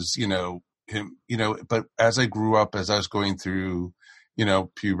 as him, but as I grew up, as I was going through,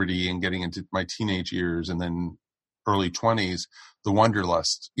 puberty and getting into my teenage years and then early 20s, the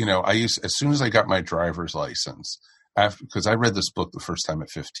wanderlust, as soon as I got my driver's license, because I read this book the first time at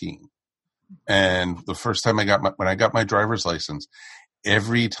 15. And the first time when I got my driver's license,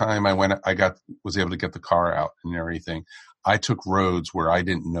 every time I was able to get the car out and everything, I took roads where I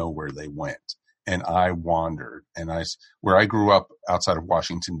didn't know where they went. And I wandered, and where I grew up outside of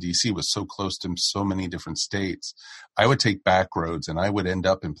Washington, D.C. was so close to so many different states. I would take back roads and I would end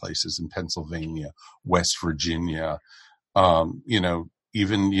up in places in Pennsylvania, West Virginia,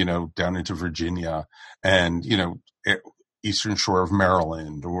 even, down into Virginia and, Eastern Shore of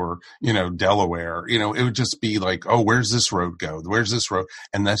Maryland or, Delaware. It would just be like, oh, where's this road go? Where's this road?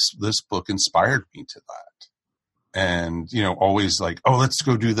 And this book inspired me to that. And, always like, oh, let's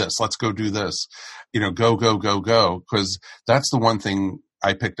go do this. Let's go do this, go, go, go, go. Cause that's the one thing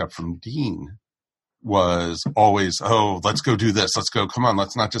I picked up from Dean was always, oh, let's go do this. Let's go. Come on.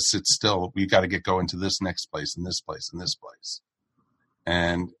 Let's not just sit still. We got to get going to this next place and this place and this place.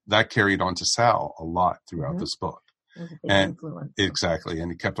 And that carried on to Sal a lot throughout this book. And exactly.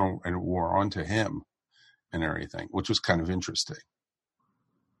 And it kept on and wore on to him and everything, which was kind of interesting.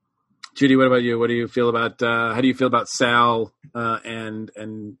 Judy, what about you? What do you feel about how do you feel about Sal and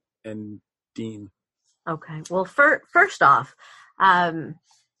Dean? Okay. Well, first off, I'm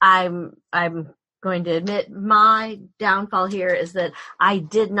going to admit my downfall here is that I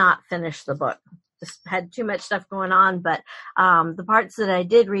did not finish the book. Just had too much stuff going on, but the parts that I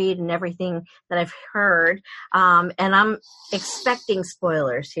did read and everything that I've heard, and I'm expecting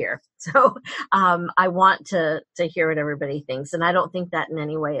spoilers here. So I want to hear what everybody thinks, and I don't think that in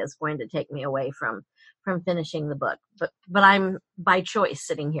any way is going to take me away from finishing the book. But I'm by choice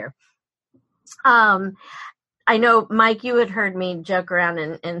sitting here. I know, Mike, you had heard me joke around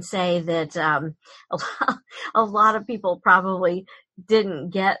and say that a lot of people probably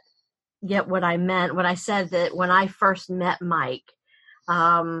didn't get what I meant when I said that when I first met Mike,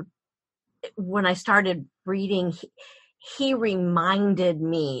 when I started reading, he reminded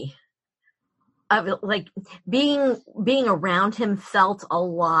me of, like, being around him felt a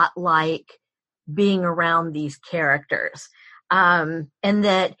lot like being around these characters, and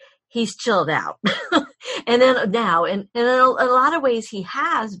that he's chilled out. And then now, and in a lot of ways he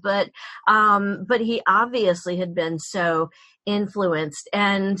has, but he obviously had been so influenced.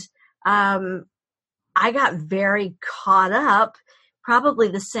 And I got very caught up, probably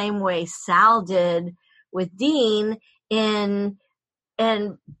the same way Sal did with Dean, in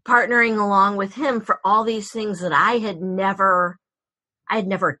partnering along with him for all these things that I I had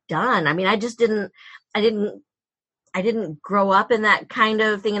never done. I mean, I didn't grow up in that kind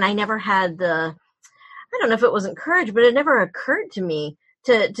of thing. And I never had I don't know if it wasn't courage, but it never occurred to me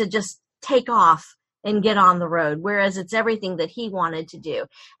to just take off and get on the road, whereas it's everything that he wanted to do.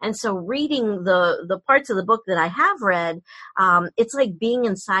 And so reading the parts of the book that I have read, it's like being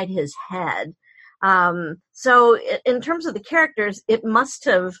inside his head. So in terms of the characters, it must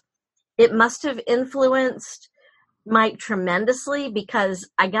have influenced Mike tremendously, because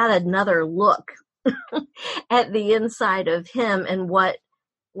I got another look at the inside of him and what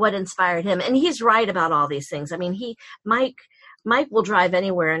inspired him. And he's right about all these things. I mean, Mike will drive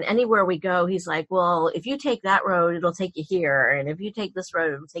anywhere, and anywhere we go, he's like, well, if you take that road, it'll take you here. And if you take this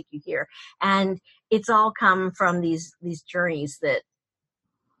road, it'll take you here. And it's all come from these journeys that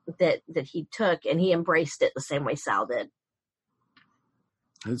he took, and he embraced it the same way Sal did.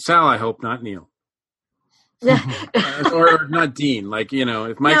 And Sal, I hope, not Neil. Or not Dean. Like,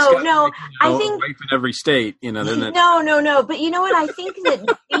 if Mike's got I think, a wife in every state, then no. But you know what? I think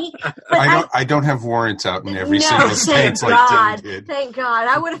that Dean, I don't have warrants out in every single state like Dean did. Thank God.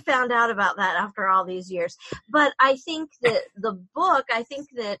 I would have found out about that after all these years. But I think that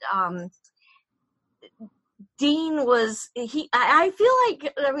Dean was I feel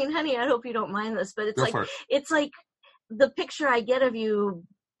like, I mean, honey, I hope you don't mind this, but it's like the picture I get of you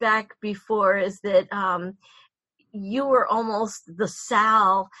back before is that you were almost the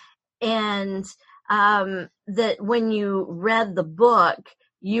Sal, and that when you read the book,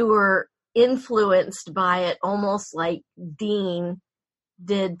 you were influenced by it almost like Dean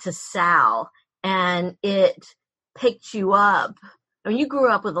did to Sal, and it picked you up. I mean, you grew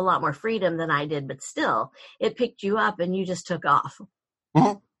up with a lot more freedom than I did, but still, it picked you up and you just took off.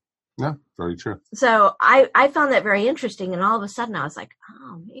 Mm-hmm. Yeah, very true. So I found that very interesting, and all of a sudden I was like,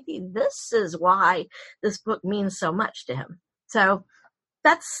 oh, maybe this is why this book means so much to him. So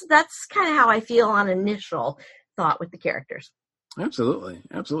that's kind of how I feel on initial thought with the characters. Absolutely.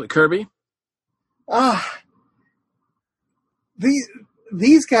 Kirby?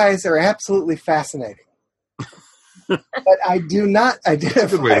 These guys are absolutely fascinating. But I do not identify.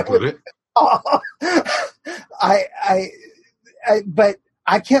 That's a good way to put it. But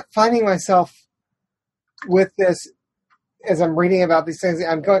I kept finding myself with this as I'm reading about these things.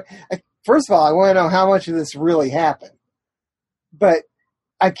 I'm going, first of all, I want to know how much of this really happened. But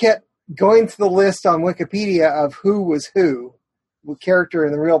I kept going to the list on Wikipedia of who was who, the character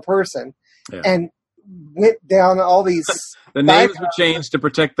and the real person, and went down all these. The names were changed to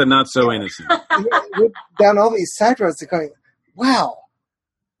protect the not so innocent. Went down all these side roads and going, wow,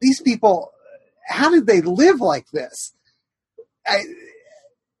 these people, how did they live like this? I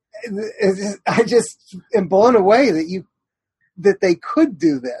just am blown away that they could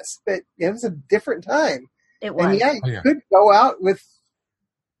do this. But it was a different time. It was. And you could go out with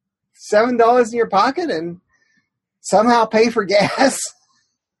 $7 in your pocket and somehow pay for gas.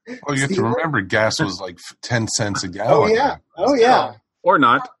 Oh, you have to remember, gas was like 10 cents a gallon. Oh yeah. Or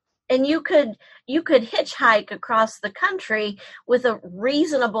not. And you could hitchhike across the country with a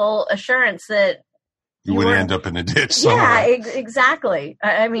reasonable assurance that you wouldn't end up in a ditch somewhere. Yeah, exactly.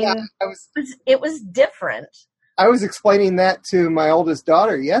 I mean, it was different. I was explaining that to my oldest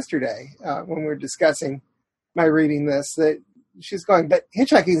daughter yesterday when we were discussing my reading this, that she's going, but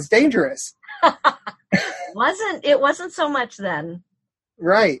hitchhiking is dangerous. It wasn't so much then.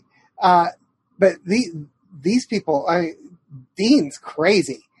 Right. But these people, Dean's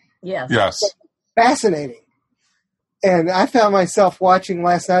crazy. Yes. Fascinating. And I found myself watching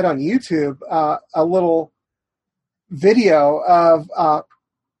last night on YouTube a little video of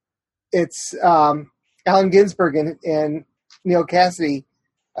it's Allen Ginsberg and Neil Cassidy,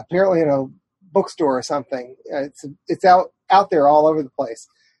 apparently in a bookstore or something. It's out there all over the place.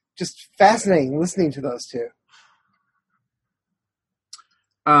 Just fascinating listening to those two.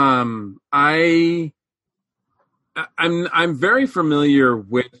 I'm very familiar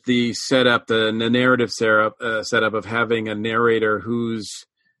with the setup, the narrative setup of having a narrator who's,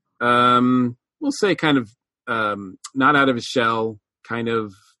 we'll say, kind of not out of his shell, kind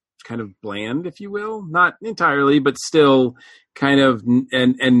of bland, if you will, not entirely, but still kind of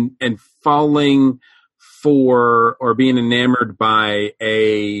and falling for or being enamored by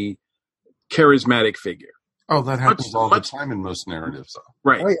a charismatic figure. Oh, that happens all the time in most narratives, though.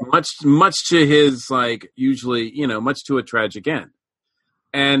 Right. Oh, yeah. Much to his, usually, much to a tragic end.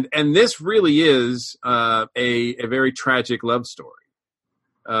 And this really is a very tragic love story.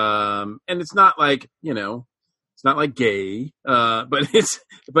 And it's not like, it's not like gay, but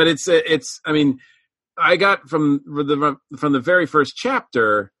it's, I mean, I got from the very first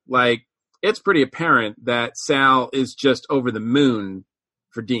chapter, it's pretty apparent that Sal is just over the moon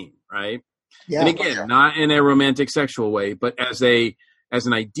for Dean, right? Yeah. And again, not in a romantic sexual way, but as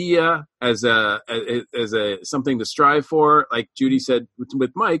an idea, as a something to strive for, like Judy said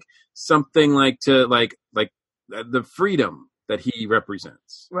with Mike, something like the freedom that he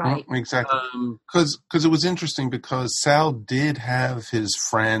represents. Right. Exactly. Because it was interesting because Sal did have his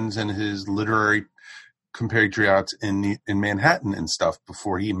friends and his literary compatriots in Manhattan and stuff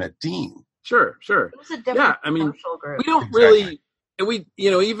before he met Dean. Sure. It was a different social group. We don't really, we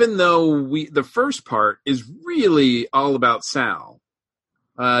even though the first part is really all about Sal.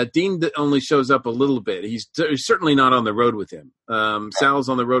 Dean only shows up a little bit. He's certainly not on the road with him. Sal's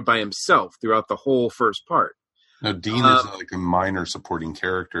on the road by himself throughout the whole first part. No, Dean is like a minor supporting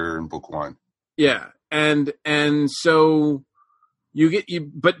character in book one. Yeah, and so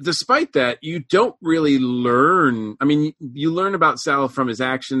but despite that, you don't really learn. I mean, you learn about Sal from his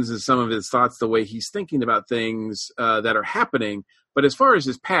actions and some of his thoughts, the way he's thinking about things that are happening. But as far as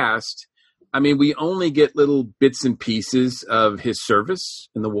his past, I mean, we only get little bits and pieces of his service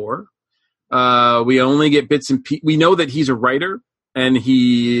in the war. We only get bits and pieces. We know that he's a writer and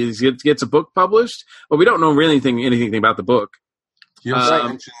he gets a book published, but we don't know really anything about the book. He also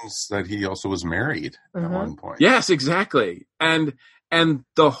mentions that he also was married at one point. Yes, exactly. And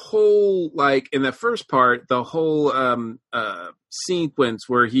the whole, like in the first part, the whole sequence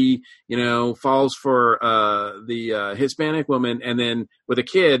where he, falls for the Hispanic woman and then with a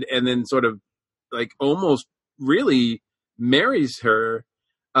kid and then sort of like almost really marries her,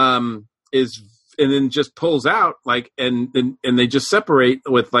 and then just pulls out like and they just separate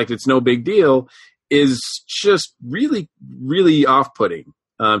with like it's no big deal, is just really, really off-putting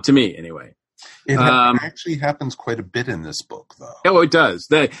to me anyway. It actually happens quite a bit in this book, though. Oh, it does.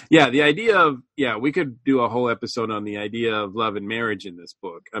 The idea of, we could do a whole episode on the idea of love and marriage in this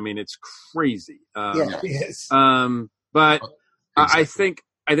book. I mean, it's crazy. It is. But I think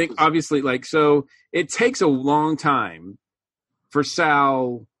obviously, like, so it takes a long time for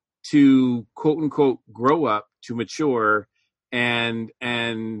Sal to quote unquote grow up, to mature, and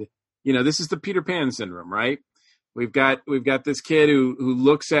this is the Peter Pan syndrome, right? We've got this kid who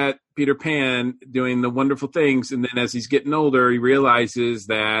looks at Peter Pan doing the wonderful things, and then as he's getting older, he realizes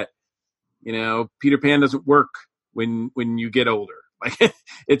that Peter Pan doesn't work when you get older. Like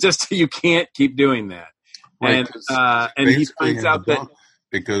it's just you can't keep doing that. Right, and he finds out that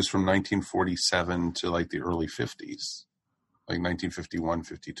it goes from 1947 to like the early 50s, like 1951,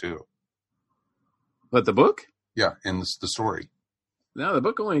 52. But the book? Yeah, in the story. No, the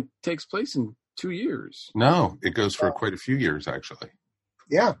book only takes place in 2 years. No, it goes for quite a few years, actually.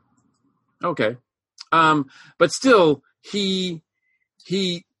 Yeah. Okay. But still, he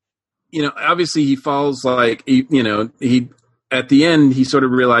obviously he falls like, he at the end, he sort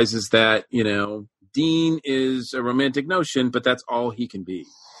of realizes that, Dean is a romantic notion, but that's all he can be.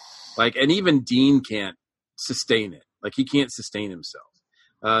 Like, and even Dean can't sustain it. Like, he can't sustain himself.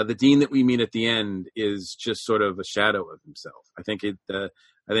 The Dean that we meet at the end is just sort of a shadow of himself. I think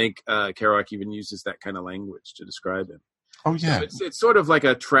Kerouac even uses that kind of language to describe him. Oh yeah, so it's sort of like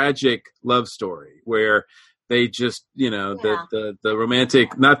a tragic love story where they just, the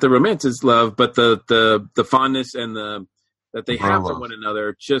romantic, not the romantic love, but the fondness and that they have for one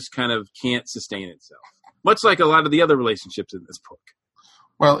another just kind of can't sustain itself. Much like a lot of the other relationships in this book.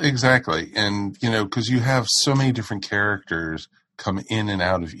 Well, exactly, and because you have so many different characters come in and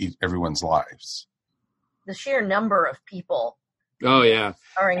out of everyone's lives. The sheer number of people. Oh yeah,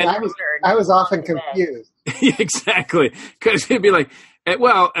 I was often confused. Exactly, because it'd be like,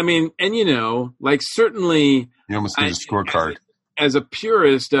 well, I mean, and like certainly, you almost need a scorecard. As a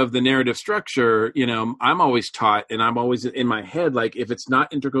purist of the narrative structure, I'm always taught, and I'm always in my head, like if it's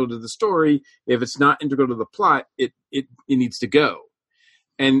not integral to the story, if it's not integral to the plot, it needs to go.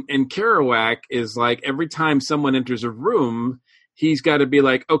 And Kerouac is like every time someone enters a room, he's got to be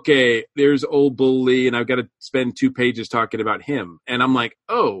like, okay, there's old bully, and I've got to spend 2 pages talking about him. And I'm like,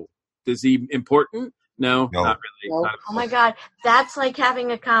 oh, is he important? No, not really. No. Not Oh my God, that's like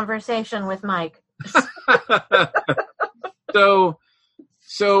having a conversation with Mike.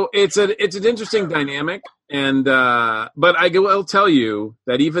 So it's an interesting dynamic, and but I will tell you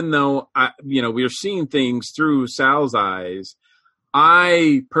that even though we are seeing things through Sal's eyes,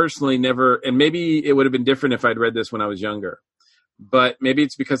 I personally never, and maybe it would have been different if I'd read this when I was younger. But maybe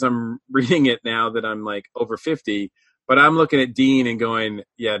it's because I'm reading it now that I'm like over 50, but I'm looking at Dean and going,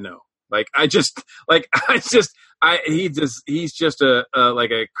 yeah, no. Like, he's just a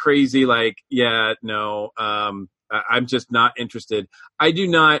like a crazy, like, yeah, no, I'm just not interested.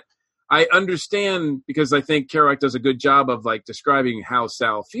 I understand because I think Kerouac does a good job of like describing how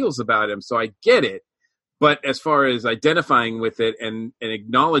Sal feels about him. So I get it, But as far as identifying with it and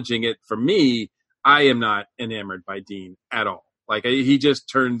acknowledging it, for me, I am not enamored by Dean at all. Like he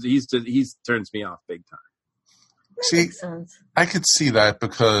turns me off big time. See, I could see that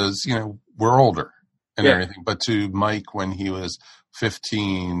because, we're older and everything. But to Mike, when he was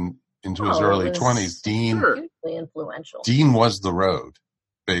 15 into his early 20s, Dean hugely influential. Dean was the road,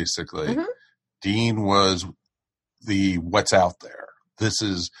 basically. Mm-hmm. Dean was the what's out there. This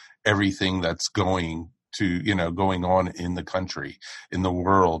is everything that's going on in the country, in the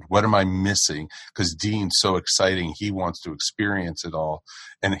world. What am I missing? Because Dean's so exciting. He wants to experience it all.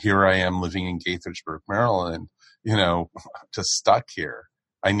 And here I am living in Gaithersburg, Maryland, just stuck here.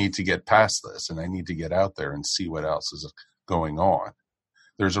 I need to get past this and I need to get out there and see what else is going on.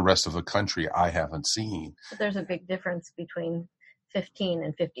 There's a rest of the country I haven't seen. But there's a big difference between 15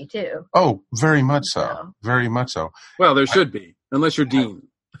 and 52. Oh, very much so. Very much so. Well, there should be, unless you're Dean.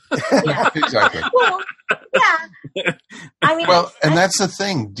 Yeah. Exactly. Well, yeah. I mean, and that's the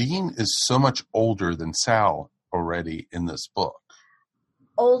thing. Dean is so much older than Sal already in this book.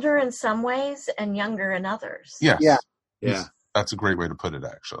 Older in some ways and younger in others. Yes. Yeah. That's a great way to put it,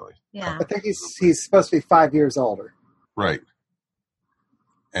 actually. Yeah. I think he's supposed to be 5 years older. Right.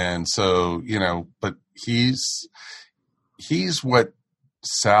 And so, but he's what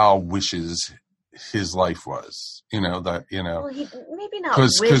Sal wishes his life was, Well, he maybe not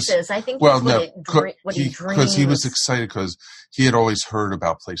wishes. I think what he dreams. Because he was excited because he had always heard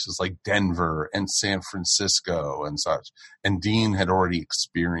about places like Denver and San Francisco and such. And Dean had already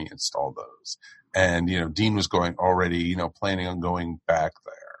experienced all those. And, Dean was planning on going back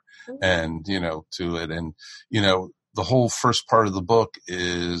there and, to it. And, the whole first part of the book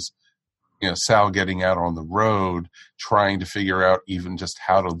is, Sal getting out on the road, trying to figure out even just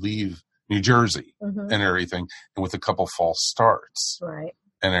how to leave New Jersey and everything, and with a couple false starts, right,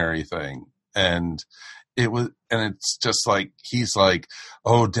 and everything. And it's just like, he's like,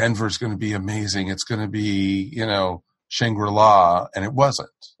 oh, Denver's going to be amazing. It's going to be, Shangri-La. And it wasn't.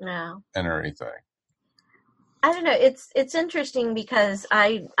 No. And everything. I don't know. It's interesting because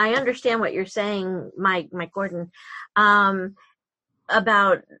I understand what you're saying, Mike Gordon,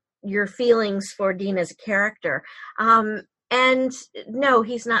 about your feelings for Dean as a character. And no,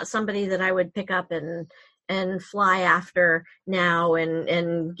 he's not somebody that I would pick up and fly after now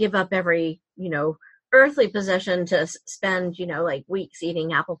and give up every, earthly possession to spend, like weeks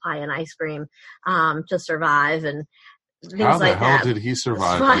eating apple pie and ice cream, to survive and things How the like hell that. did he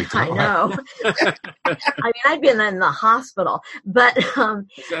survive? I know. I mean, I'd been in the hospital, but, is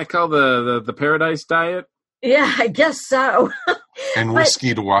that called the Paradise Diet? Yeah, I guess so. And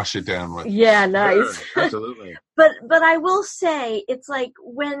whiskey to wash it down with. Yeah, nice. Sure, absolutely. But I will say, it's like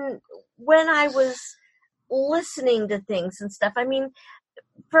when I was listening to things and stuff, I mean,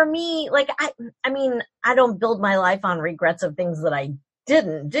 for me, like, I mean, I don't build my life on regrets of things that I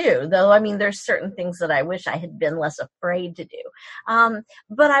didn't do, though. I mean, there's certain things that I wish I had been less afraid to do.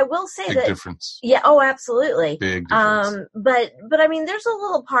 But I will say Big difference. Yeah. Oh, absolutely. Big difference. But I mean, there's a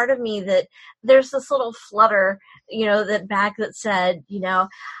little part of me that there's this little flutter, that said,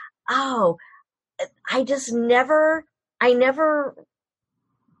 oh, I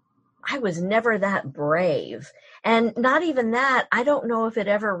was never that brave. And not even that, I don't know if it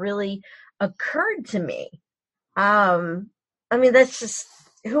ever really occurred to me. I mean, that's just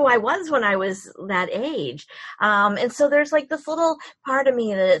who I was when I was that age. And so there's like this little part of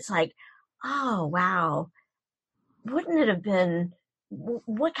me that it's like, oh, wow. Wouldn't it have been,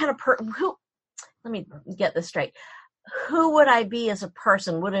 what kind of let me get this straight. Who would I be as a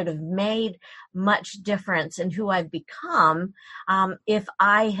person? Would it have made much difference in who I've become if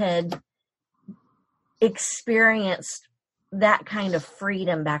I had experienced that kind of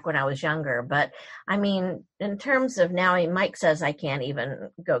freedom back when I was younger? But I mean, in terms of now, Mike says I can't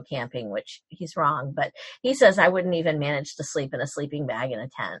even go camping, which he's wrong, but he says I wouldn't even manage to sleep in a sleeping bag in a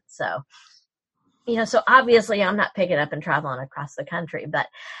tent. So, so obviously I'm not picking up and traveling across the country, but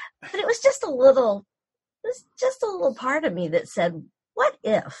it was just a little part of me that said, what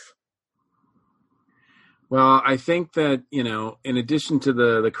if? Well, I think that, in addition to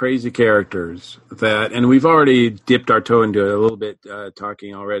the crazy characters and we've already dipped our toe into it a little bit,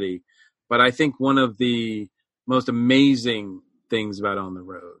 talking already, but I think one of the most amazing things about On the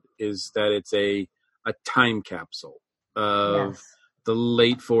Road is that it's a time capsule of the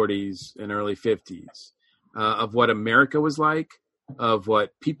late 40s and early 50s, of what America was like, of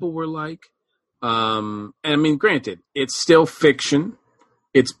what people were like. And I mean, granted, it's still fiction.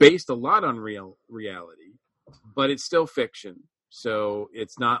 It's based a lot on reality, but it's still fiction. So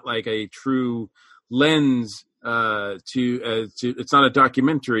it's not like a true lens to it's not a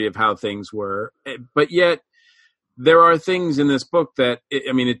documentary of how things were, but yet there are things in this book that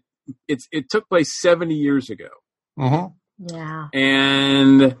it took place 70 years ago. Mm-hmm. Yeah.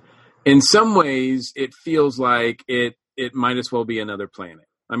 And in some ways it feels like it might as well be another planet.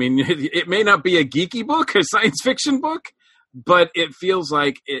 I mean, it may not be a geeky book, a science fiction book, but it feels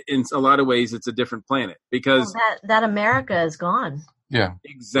like in a lot of ways it's a different planet because that America is gone. Yeah,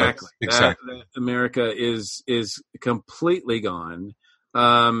 exactly. That America is completely gone.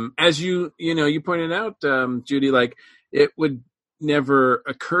 As you pointed out, Judy, like it would never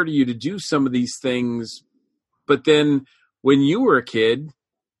occur to you to do some of these things, but then when you were a kid,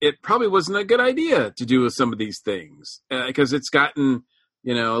 it probably wasn't a good idea to do some of these things because it's gotten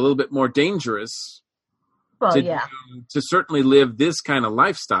a little bit more dangerous. Well, to certainly live this kind of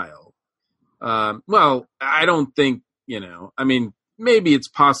lifestyle. Well, I don't think, maybe it's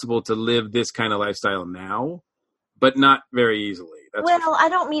possible to live this kind of lifestyle now, but not very easily. That's well, I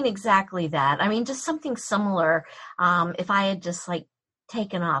don't mean exactly that. I mean, just something similar. If I had just like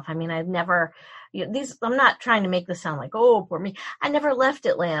taken off, I mean, I've never, I'm not trying to make this sound like, oh, poor me. I never left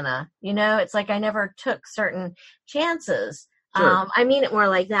Atlanta. It's like I never took certain chances. Sure. I mean it more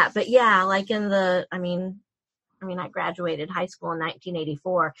like that, but yeah, like I graduated high school in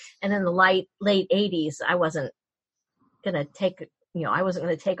 1984, and in the late 80s, I wasn't going to take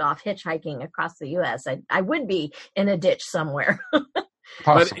off hitchhiking across the U.S. I would be in a ditch somewhere.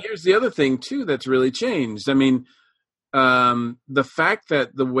 But here's the other thing too that's really changed. I mean, the fact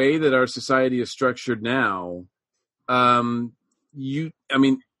that the way that our society is structured now, you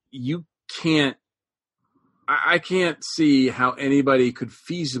can't. I can't see how anybody could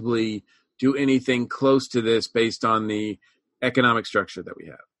feasibly do anything close to this based on the economic structure that we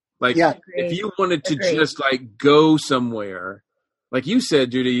have. Like, if you wanted to just like go somewhere, like you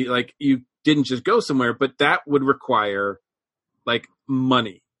said, Judy, like you didn't just go somewhere, but that would require like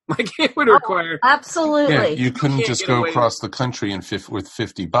money. Like it would require absolutely. Yeah, you couldn't just go across the country with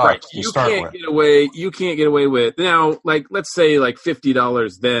 $50 right. to start with. You can't get away with now. Like let's say like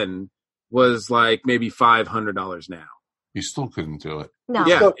 $50 then was like maybe $500 now. You still couldn't do it. No.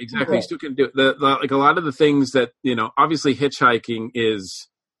 Yeah, exactly. You still couldn't do it. Like a lot of the things that, obviously hitchhiking is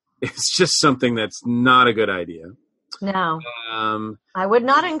just something that's not a good idea. No. I would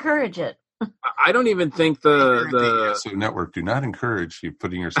not encourage it. I don't even think the ESO network do not encourage you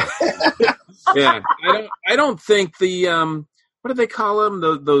putting yourself. Yeah. I don't think the what do they call them?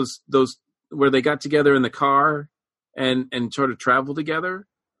 Those where they got together in the car and sort of travel together,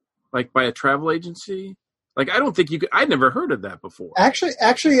 like by a travel agency. Like, I don't think you could, I'd never heard of that before. Actually,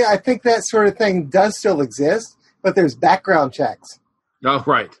 I think that sort of thing does still exist, but there's background checks. Oh,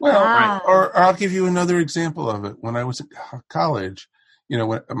 right. Well, right. Or I'll give you another example of it. When I was at college,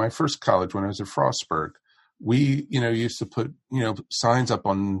 my first college, when I was at Frostburg, we, used to put, signs up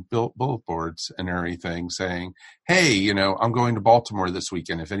on bullet boards and everything saying, hey, I'm going to Baltimore this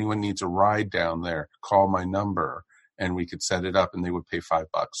weekend. If anyone needs a ride down there, call my number. And we could set it up and they would pay $5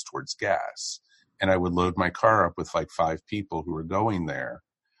 towards gas. And I would load my car up with like 5 people who were going there.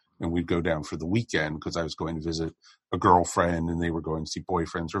 And we'd go down for the weekend because I was going to visit a girlfriend and they were going to see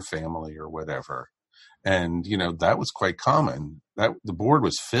boyfriends or family or whatever. And, that was quite common. That the board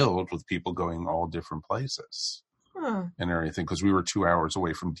was filled with people going all different places and everything because we were 2 hours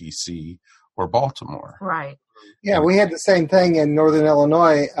away from D.C. or Baltimore. Right. Yeah, we had the same thing in Northern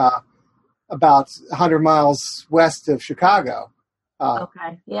Illinois, about 100 miles west of Chicago.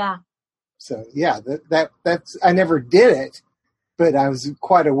 Okay, yeah. So yeah, that's I never did it, but I was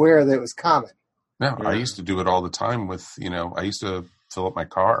quite aware that it was common. No, I used to do it all the time with, I used to fill up my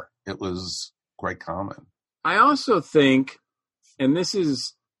car. It was quite common. I also think, and this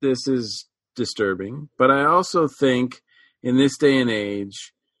is disturbing, but I also think in this day and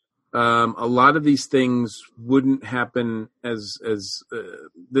age, a lot of these things wouldn't happen as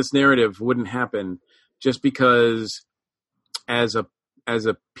this narrative wouldn't happen just because as a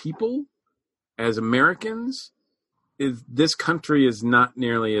people, as Americans, this country is not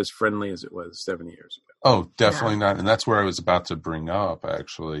nearly as friendly as it was 70 years ago. Oh, definitely not. And that's where I was about to bring up,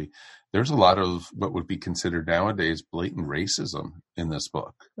 actually. There's a lot of what would be considered nowadays blatant racism in this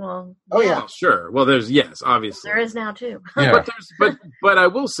book. Well, yeah. Sure. Well, obviously. There is now too. Yeah. but I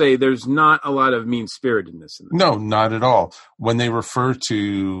will say there's not a lot of mean-spiritedness in this. No, not at all. When they refer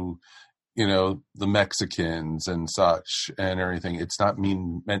to, the Mexicans and such and everything, it's not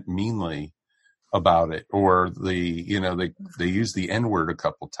meant meanly about it, or they use the N-word a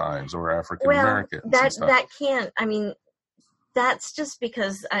couple times, or African Americans. Well, that can't. I mean, that's just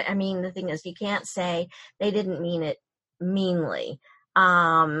because. I mean, the thing is, you can't say they didn't mean it meanly.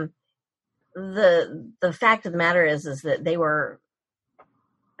 the fact of the matter is that they were,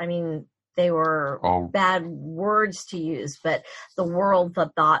 I mean, they were bad words to use, but the world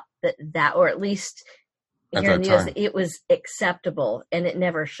thought that, or at least here in the US, it was acceptable, and it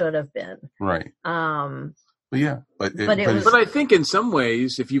never should have been. Right. But yeah, but I think in some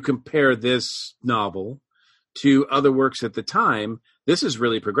ways, if you compare this novel to other works at the time, this is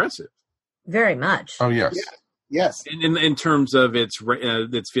really progressive. Very much. Oh yes. Yeah. Yes. In terms of its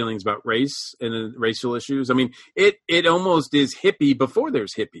feelings about race and racial issues, I mean, it almost is hippie before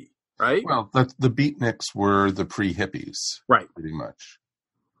there's hippie, right? Well, the beatniks were the pre-hippies, right? Pretty much.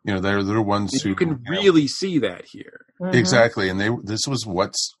 You know, they're the ones who you can really see that here. Mm-hmm. Exactly, and this was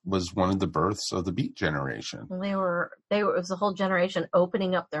was one of the births of the Beat generation. It was a whole generation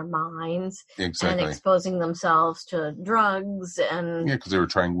opening up their minds and exposing themselves to drugs and because they were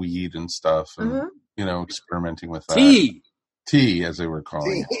trying weed and stuff, and you know, experimenting with that. Tea, as they were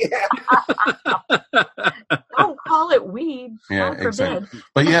calling it. Don't call it weed. Yeah, God exactly.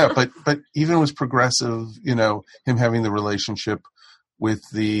 But but even was progressive. You know, him having the relationship with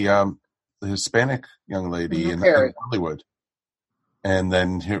the Hispanic young lady in Hollywood, and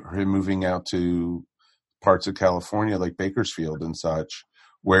then him moving out to parts of California like Bakersfield and such,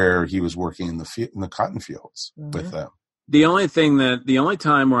 where he was working in the cotton fields with them. The only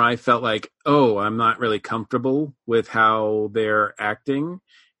time where I felt like, oh, I'm not really comfortable with how they're acting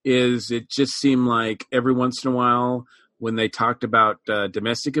is it just seemed like every once in a while when they talked about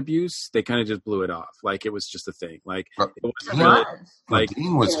domestic abuse, they kind of just blew it off. Like it was just a thing. Like it wasn't really, like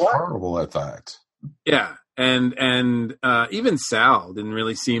Dean was horrible at that. Yeah. And even Sal didn't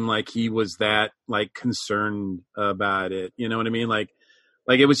really seem like he was that like concerned about it. You know what I mean? Like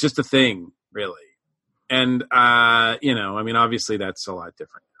it was just a thing, really. And, you know, I mean, obviously that's a lot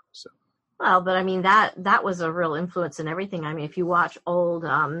different now. So. Well, but I mean, that was a real influence in everything. I mean, if you watch old,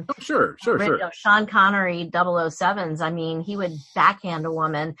 sure. Sean Connery 007s, I mean, he would backhand a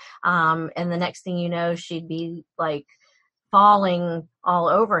woman. And the next thing you know, she'd be like falling all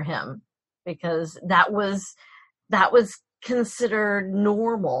over him because that was considered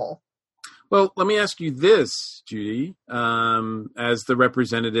normal. Well, let me ask you this, Judy, as the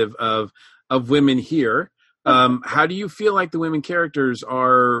representative of women here, how do you feel like the women characters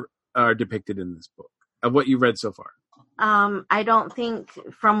are depicted in this book of what you've read so far? I don't think,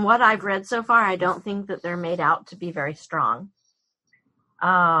 from what I've read so far, I don't think that they're made out to be very strong.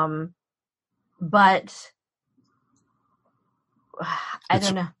 But I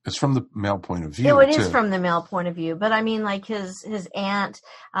don't know. It's from the male point of view. No, it is from the male point of view. But I mean, like his aunt,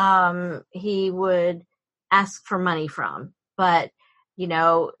 he would ask for money from, but you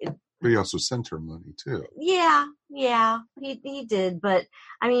know. But he also sent her money too. Yeah, he did. But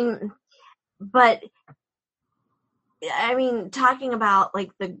I mean, talking about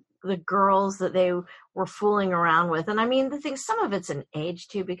like the girls that they were fooling around with, and I mean the thing. Some of it's an age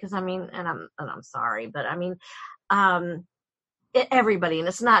too, because I mean, and I'm sorry, but I mean, everybody, and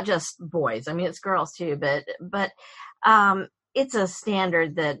it's not just boys. I mean, it's girls too. But it's a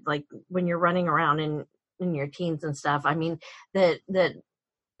standard that like when you're running around in your teens and stuff. I mean that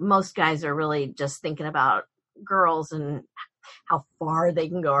most guys are really just thinking about girls and how far they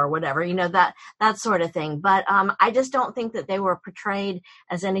can go or whatever, you know, that sort of thing. But I just don't think that they were portrayed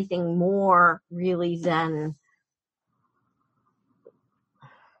as anything more really than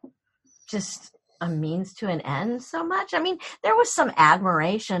just a means to an end so much. I mean, there was some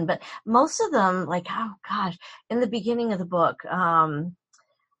admiration, but most of them, like, oh gosh, in the beginning of the book,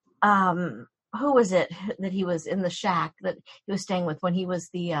 who was it that he was in the shack that he was staying with when he was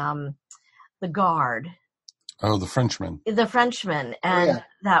the guard? Oh, the Frenchman. The Frenchman and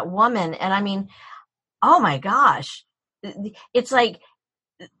that woman. And I mean, oh my gosh. It's like,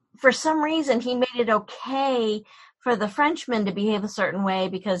 for some reason, he made it okay for the Frenchman to behave a certain way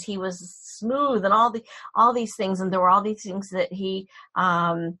because he was smooth and all these things. And there were all these things that he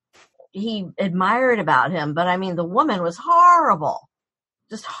admired about him. But I mean, the woman was horrible.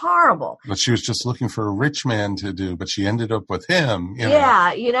 Just horrible. But she was just looking for a rich man to do, but she ended up with him.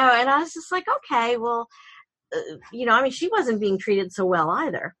 Yeah, you know, and I was just like, okay, well, you know, I mean, she wasn't being treated so well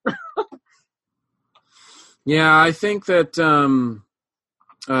either. Yeah, I think that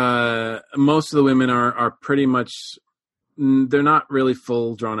most of the women are pretty much, they're not really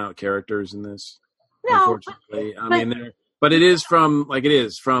full drawn out characters in this. No, unfortunately. But it is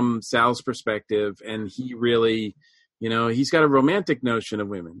from Sal's perspective, and he really, you know, he's got a romantic notion of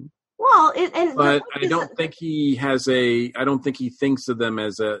women. Well, but I don't think he thinks of them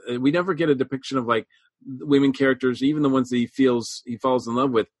as we never get a depiction of like women characters, even the ones that he falls in love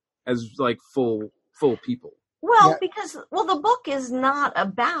with, as like full people. Well, Yeah. because the book is not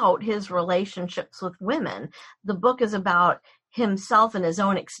about his relationships with women. The book is about himself and his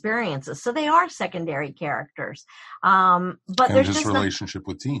own experiences. So they are secondary characters. But And there's his just relationship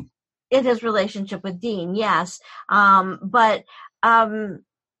with Dean. in his relationship with Dean, yes. But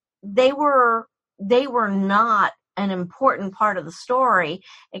they were not an important part of the story,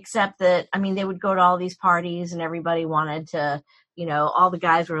 except that, I mean, they would go to all these parties and everybody wanted to, all the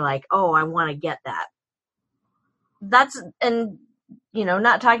guys were like, oh, I want to get that. Not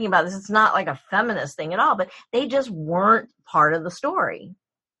talking about this, it's not like a feminist thing at all, but they just weren't part of the story.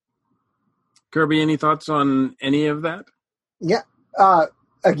 Kirby, any thoughts on any of that? Yeah.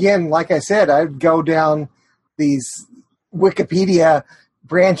 Again, like I said, I'd go down these Wikipedia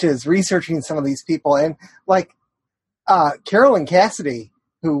branches researching some of these people, and like Carolyn Cassidy,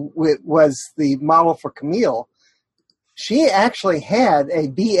 who was the model for Camille, she actually had a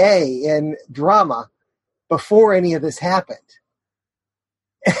BA in drama before any of this happened.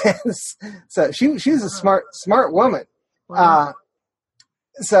 So she was a smart woman. Wow.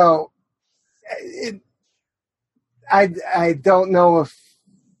 I don't know if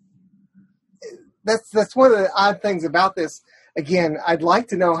that's one of the odd things about this. Again, I'd like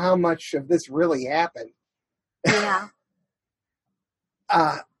to know how much of this really happened. Yeah.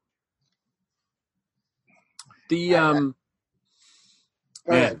 Go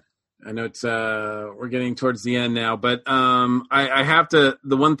ahead. I know it's we're getting towards the end now, but I have to.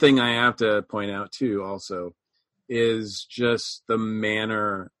 The one thing I have to point out too, also, is just the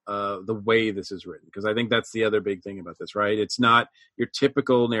manner, the way this is written, because I think that's the other big thing about this, right? It's not your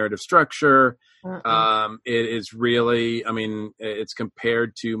typical narrative structure. It is really, I mean, it's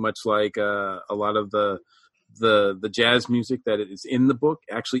compared to much like a lot of the jazz music that is in the book,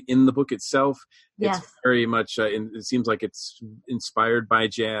 actually in the book itself. Yes. It's very much, it seems like it's inspired by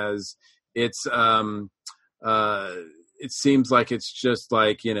jazz. It seems like it's just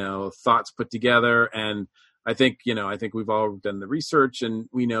like, thoughts put together. And I think we've all done the research, and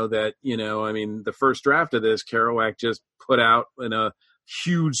we know that, I mean, the first draft of this, Kerouac just put out in a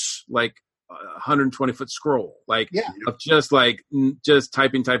huge, like, 120-foot scroll, like, of just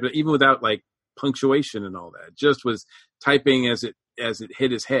typing, even without like punctuation and all that, just was typing as it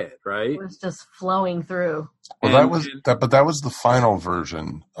hit his head, right? It was just flowing through. Well, that was the final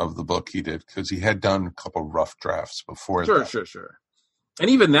version of the book he did, because he had done a couple rough drafts before. Sure. And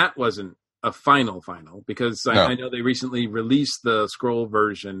even that wasn't a final, because I know they recently released the scroll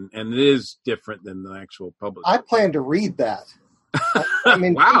version, and it is different than the actual published. I plan to read that. I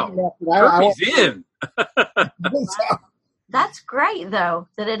mean, wow, Kirby's in. That's great, though,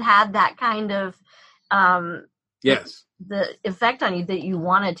 that it had that kind of yes, the effect on you that you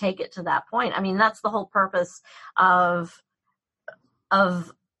want to take it to that point. I mean, that's the whole purpose of a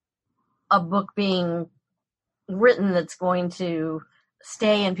book being written that's going to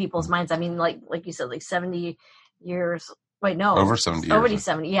stay in people's minds. I mean, like you said, like 70 years. Wait, no. Over 70 years. Over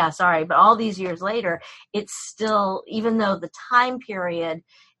 70, yeah, sorry. But all these years later, it's still, even though the time period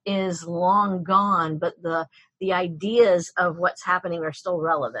is long gone, but the ideas of what's happening are still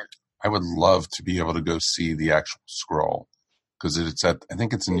relevant. I would love to be able to go see the actual scroll, because I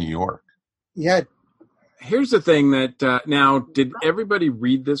think it's in New York. Yeah. Here's the thing that, now, did everybody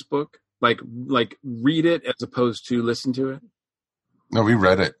read this book? Like read it as opposed to listen to it? No, we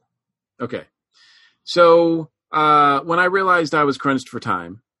read it. Okay. So, when I realized I was crunched for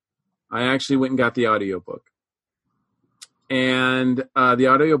time, I actually went and got the audiobook. And the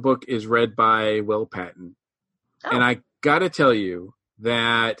audiobook is read by Will Patton. Oh. And I got to tell you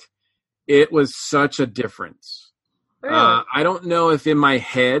that it was such a difference. Really? I don't know if in my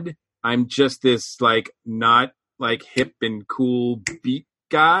head I'm just this like not like hip and cool beat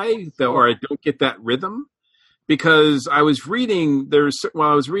guy, or I don't get that rhythm. Because I was reading,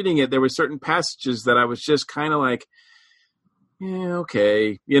 while I was reading it, there were certain passages that I was just kind of like, yeah,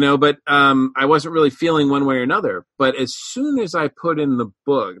 okay, but I wasn't really feeling one way or another. But as soon as I put in the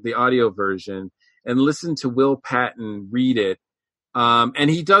book, the audio version, and listened to Will Patton read it, and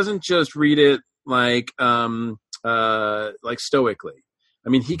he doesn't just read it like stoically. I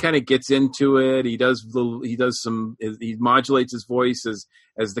mean, he kind of gets into it. He modulates his voice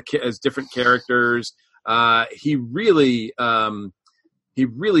as different characters. He really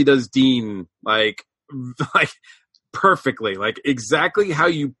does Dean like perfectly, like exactly how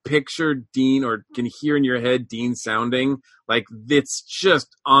you picture Dean or can hear in your head Dean sounding. Like it's just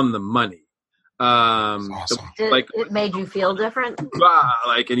on the money. Awesome. It made you feel different.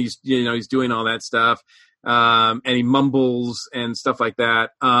 And he's he's doing all that stuff, and he mumbles and stuff like that.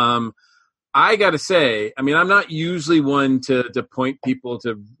 I got to say, I mean, I'm not usually one to point people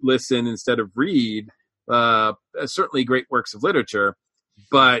to listen instead of read. certainly great works of literature.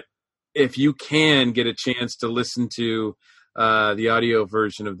 But if you can get a chance to listen to the audio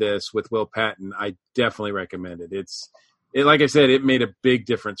version of this with Will Patton, I definitely recommend it. Like I said, it made a big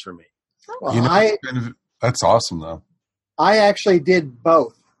difference for me. Well, that's awesome, though. I actually did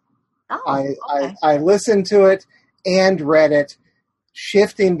both. Oh, okay. I listened to it and read it,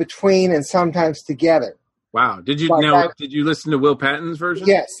 shifting between and sometimes together. Wow. Did you did you listen to Will Patton's version?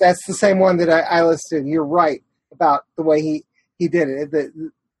 Yes, that's the same one that I listened to. You're right about the way he did it.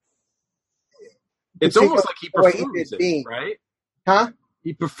 It's almost like he performs it, right? Huh?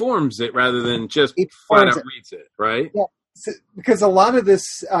 He performs it rather than just flat out reads it, right? Yeah, because a lot of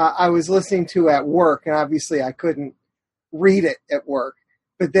this I was listening to at work, and obviously I couldn't read it at work.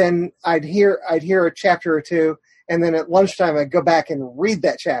 But then I'd hear a chapter or two, and then at lunchtime I'd go back and read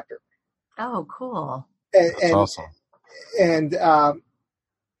that chapter. Oh, cool! That's awesome. And I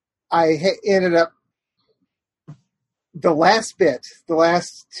ended up the last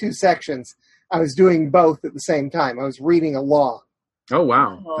two sections. I was doing both at the same time. I was reading along. Oh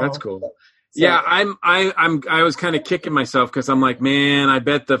wow, that's cool. So, yeah, I was kind of kicking myself because I'm like, man, I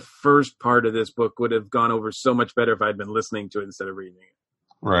bet the first part of this book would have gone over so much better if I'd been listening to it instead of reading it.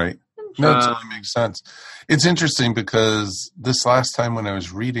 Right. No, it totally makes sense. It's interesting because this last time when I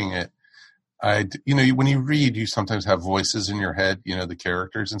was reading it, when you read, you sometimes have voices in your head, the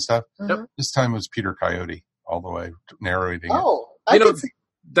characters and stuff. Yep. This time it was Peter Coyote all the way narrating it. Oh,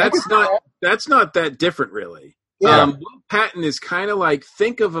 that's not that different, really. Yeah. Will Patton is kind of like,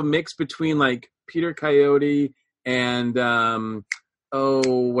 think of a mix between like Peter Coyote and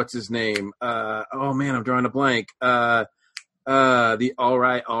what's his name? Oh man, I'm drawing a blank. The all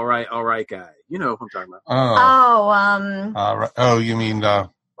right guy. You know what I'm talking about. All right. Oh, you mean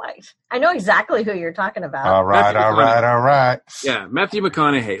Right. I know exactly who you're talking about. All right. Yeah, Matthew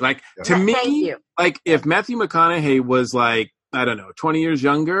McConaughey. Like, to me, like if Matthew McConaughey was like, I don't know, 20 years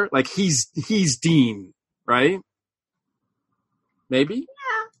younger, like he's Dean, right? Maybe?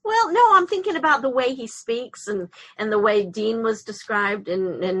 Yeah. Well, no, I'm thinking about the way he speaks and the way Dean was described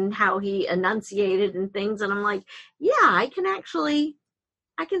and how he enunciated and things. And I'm like, yeah, I can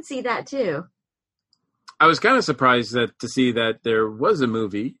see that too. I was kind of surprised to see that there was a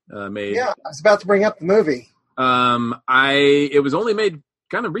movie made. Yeah, I was about to bring up the movie. It was only made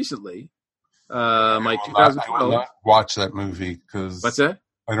kind of recently, like 2012. I will not watch that movie because what's that?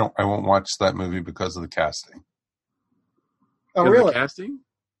 I won't watch that movie because of the casting. Oh, really? The casting?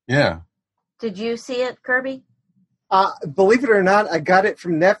 Yeah. Did you see it, Kirby? Believe it or not, I got it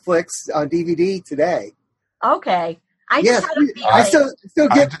from Netflix on DVD today. Okay. I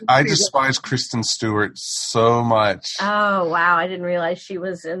despise Kristen Stewart so much. Oh wow! I didn't realize she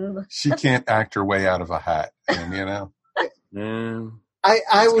was in. She can't act her way out of a hat, and Yeah.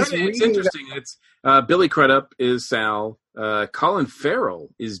 It's interesting. It's Billy Crudup is Sal. Colin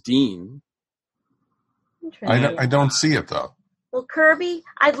Farrell is Dean. I don't see it though. Well, Kirby,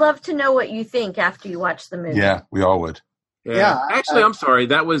 I'd love to know what you think after you watch the movie. Yeah, we all would. Yeah. Actually, I'm sorry.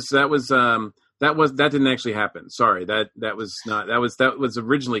 That didn't actually happen. Sorry, that was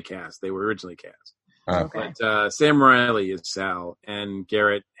originally cast. They were originally cast. Okay. But Sam Riley is Sal, and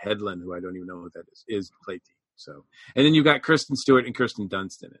Garrett Hedlund, who I don't even know what that is played Dean. So, and then you got Kristen Stewart and Kirsten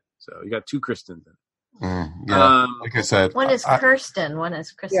Dunst in it. So you got two Kirstens in it. Like I said, one is Kirsten, one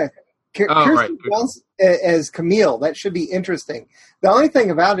is Kristen. Yeah. Kirsten Dunst as Camille. That should be interesting. The only thing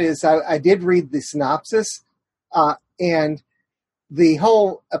about it is I did read the synopsis, and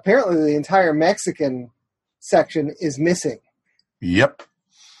apparently the entire Mexican section is missing. Yep.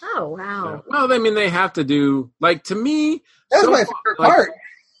 Oh, wow. Yeah. Well, I mean, they have to do, like, to me. That was my favorite part.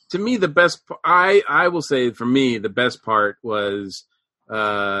 To me, the best, I will say for me, the best part was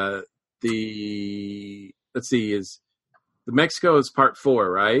let's see, is the Mexico is part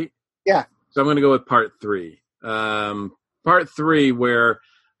 4, right? Yeah. So I'm going to go with part 3. Part 3 where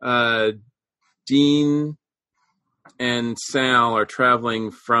Dean and Sal are traveling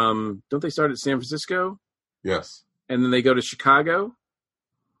from, don't they start at San Francisco? Yes. And then they go to Chicago?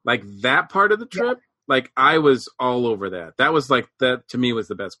 Like that part of the trip? Yeah. Like I was all over that. That was like, that to me was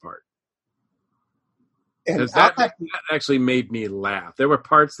the best part. Because that actually made me laugh. There were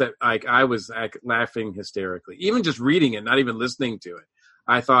parts that I was laughing hysterically. Even just reading it, not even listening to it.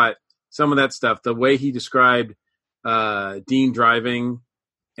 I thought some of that stuff, the way he described Dean driving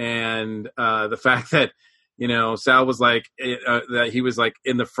and the fact that, Sal was like, that he was like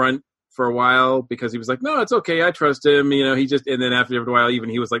in the front for a while because he was like, no, it's okay. I trust him. He just, and then after a while, even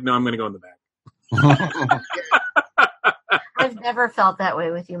he was like, no, I'm going to go in the back. I've never felt that way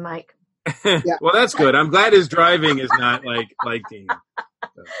with you, Mike. Yeah. Well, that's good. I'm glad his driving is not like Dean.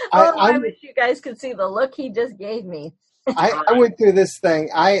 I wish you guys could see the look he just gave me. I went through this thing.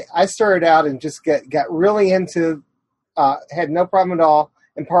 I started out and just got really into, had no problem at all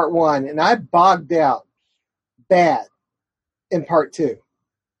in part 1, and I bogged out bad in part 2.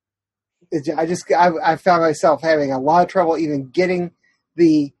 I found myself having a lot of trouble even getting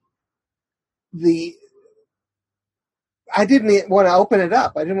the. I didn't want to open it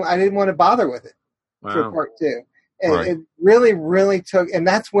up. I didn't want to bother with it for part 2, and it really, really took. And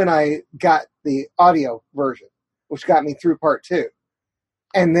that's when I got the audio version, which got me through part 2.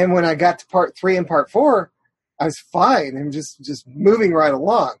 And then when I got to part 3 and part 4, I was fine and just moving right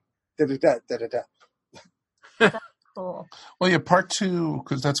along. Cool. Well, yeah, part 2,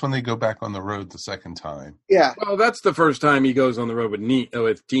 because that's when they go back on the road the second time. Yeah. Well, that's the first time he goes on the road with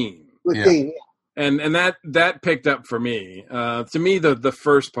Dean. Dean. And that picked up for me. To me, the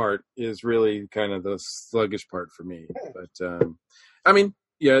first part is really kind of the sluggish part for me. But I mean,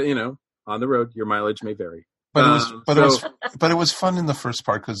 yeah, on the road, your mileage may vary. But it was fun in the first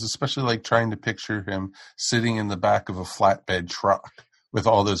part, because especially like trying to picture him sitting in the back of a flatbed truck with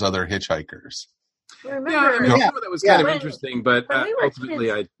all those other hitchhikers. Remember, some of that was kind of interesting, but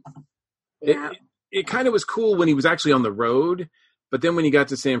ultimately, it kind of was cool when he was actually on the road. But then when he got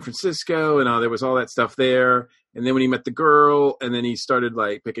to San Francisco and there was all that stuff there, and then when he met the girl, and then he started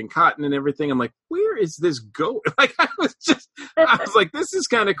like picking cotton and everything, I'm like, where is this going? Like I was like, this is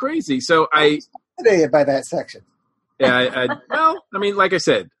kind of crazy. So I by that section. Yeah, well, I mean, like I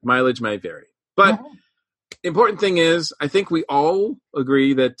said, mileage might vary, but important thing is, I think we all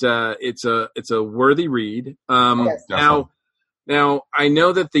agree that it's a worthy read. Now I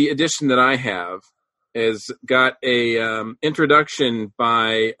know that the edition that I have has got a introduction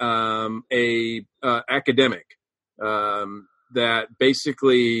by a academic that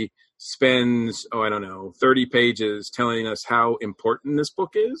basically spends 30 pages telling us how important this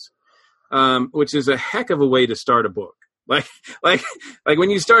book is, which is a heck of a way to start a book. Like when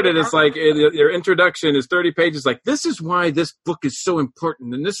you start it, it's like your introduction is 30 pages. Like, this is why this book is so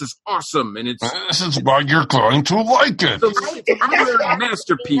important, and this is awesome, and this is why you're going to like it. It's a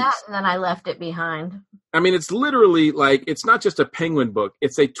masterpiece. And then I left it behind. I mean, it's literally like, it's not just a Penguin book;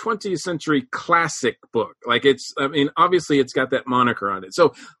 it's a 20th century classic book. Like, obviously, it's got that moniker on it.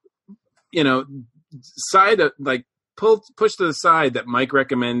 So, push to the side that Mike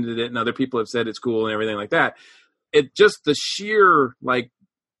recommended it, and other people have said it's cool and everything like that. It just the sheer weight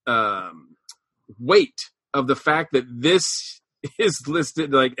of the fact that this is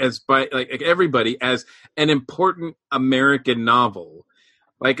listed as by everybody as an important American novel,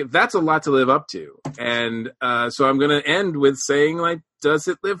 that's a lot to live up to. And so I'm going to end with saying, does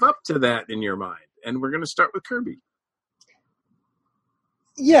it live up to that in your mind? And we're going to start with Kirby.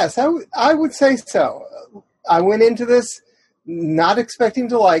 Yes, I would say so. I went into this not expecting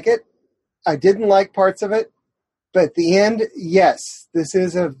to like it. I didn't like parts of it. But at the end, yes, this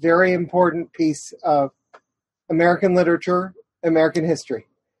is a very important piece of American literature, American history.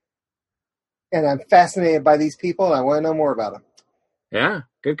 And I'm fascinated by these people, and I want to know more about them. Yeah,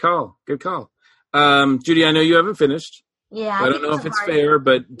 good call. Good call. Judy, I know you haven't finished. Yeah. I don't know if it's fair,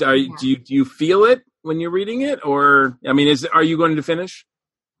 but do you feel it when you're reading it? Or, I mean, are you going to finish?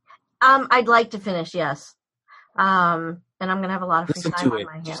 I'd like to finish, yes. And I'm going to have a lot of free time on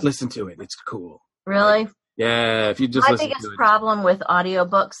my hands. Just listen to it. It's cool. Really? Yeah, if you just my listen to it. My biggest problem with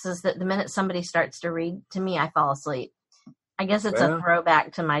audiobooks is that the minute somebody starts to read to me, I fall asleep. I guess it's a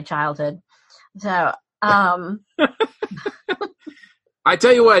throwback to my childhood. So, I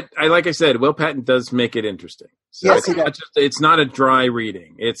tell you what, like I said, Will Patton does make it interesting. So yes, it's not a dry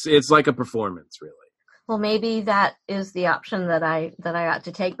reading. It's like a performance, really. Well, maybe that is the option that I ought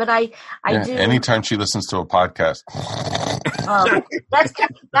to take. But I do. Anytime she listens to a podcast.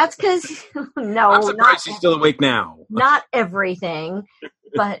 That's because no, I'm surprised she's still awake now. Not everything,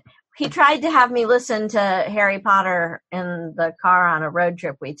 but he tried to have me listen to Harry Potter in the car on a road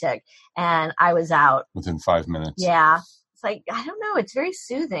trip we took, and I was out within 5 minutes. Yeah, it's like, I don't know, it's very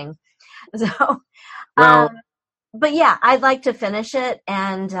soothing. So, well, but yeah, I'd like to finish it,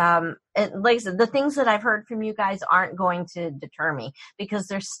 and like I said, the things that I've heard from you guys aren't going to deter me, because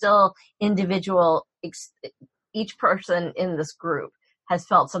there's still individual. Each person in this group has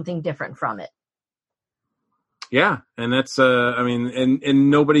felt something different from it. Yeah, and that's and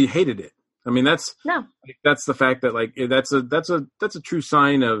nobody hated it. I mean, that's the fact that that's a true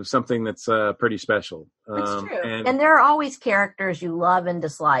sign of something that's pretty special. That's true. And there are always characters you love and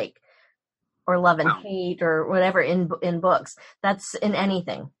dislike, or love and hate, or whatever in books. That's in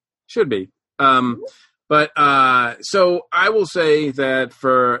anything. Should be. But so I will say that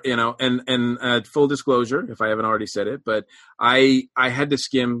for, and full disclosure, if I haven't already said it, but I had to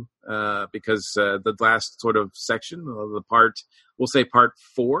skim because the last sort of section of the part, we'll say part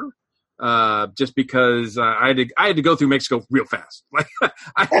 4, just because I had to go through Mexico real fast. Like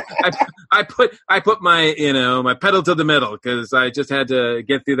I put my my pedal to the metal because I just had to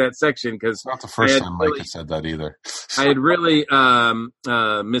get through that section because not the first time Mike had said that either. I had really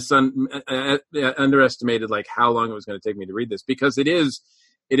underestimated like how long it was going to take me to read this because it is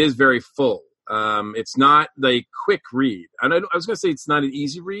very full. It's not a quick read. I was going to say it's not an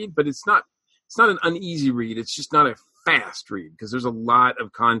easy read, but it's not an uneasy read. It's just not a fast read because there's a lot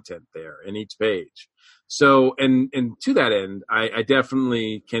of content there in each page. So, and to that end, I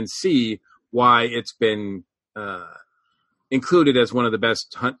definitely can see why it's been included as one of the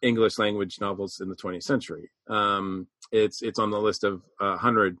best English language novels in the 20th century. It's on the list of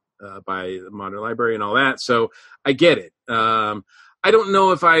 100 by the Modern Library and all that. So I get it. I don't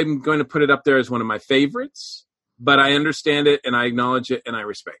know if I'm going to put it up there as one of my favorites, but I understand it and I acknowledge it and I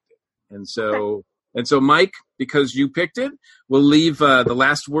respect it. And so, Mike, because you picked it, we'll leave the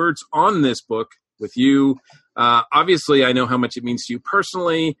last words on this book with you. Obviously, I know how much it means to you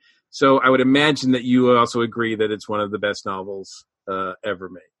personally, so I would imagine that you also agree that it's one of the best novels ever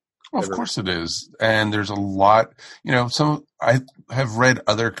made. Well, of course it is. And there's a lot, I have read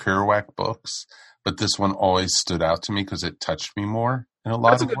other Kerouac books, but this one always stood out to me because it touched me more in a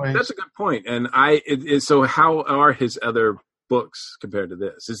lot of ways. That's a good point. And so how are his other books compared to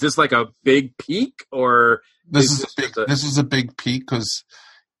this? Is this like a big peak or this is a big peak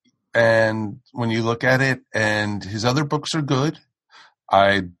and when you look at it, and his other books are good.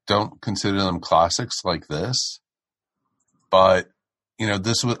 I don't consider them classics like this, but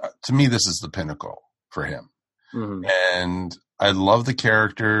this was, to me, this is the pinnacle for him. Mm-hmm. And I love the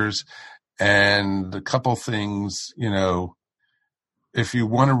characters and a couple things, if you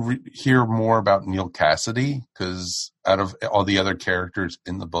want to hear more about Neal Cassady, because out of all the other characters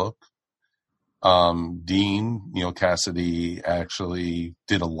in the book, Neal Cassady actually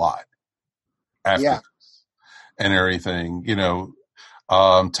did a lot after this and everything.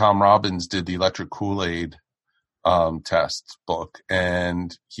 Tom Robbins did the Electric Kool-Aid test book,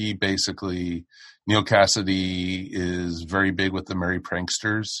 and he basically, Neal Cassady is very big with the Merry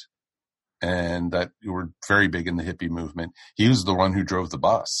Pranksters, and that were very big in the hippie movement. He was the one who drove the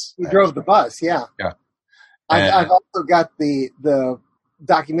bus. He drove the bus, yeah. Yeah. I've also got the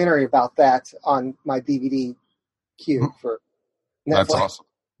documentary about that on my DVD queue for Netflix. That's awesome.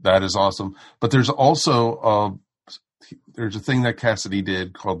 That is awesome. But there's also there's a thing that Cassady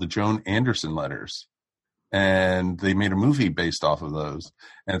did called the Joan Anderson Letters, and they made a movie based off of those,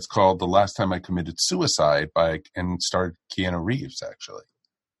 and it's called The Last Time I Committed Suicide and starred Keanu Reeves, actually.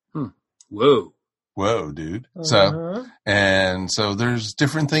 Whoa, dude. So there's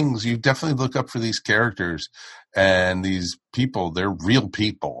different things. You definitely look up for these characters and these people. They're real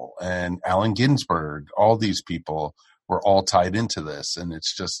people. And Allen Ginsberg, all these people were all tied into this. And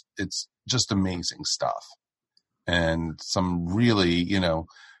it's just amazing stuff. And some really,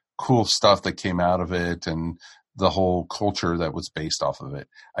 cool stuff that came out of it, and the whole culture that was based off of it.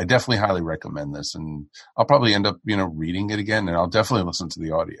 I definitely highly recommend this, and I'll probably end up, reading it again, and I'll definitely listen to the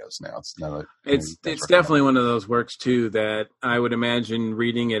audios now. It's definitely one of those works too that I would imagine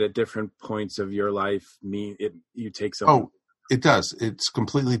reading it at different points of your life you take something. Oh, it does. It's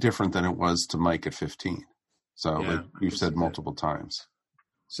completely different than it was to Mike at 15. So like we've said multiple times.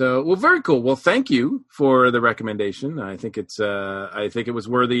 So, well, very cool. Well, thank you for the recommendation. I think it was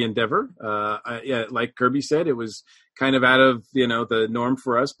worthy endeavor. Like Kirby said, it was kind of out of, the norm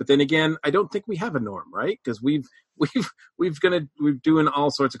for us. But then again, I don't think we have a norm, right? Because we're doing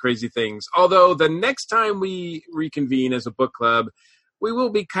all sorts of crazy things. Although the next time we reconvene as a book club, we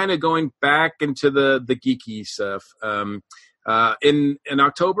will be kind of going back into the geeky stuff. In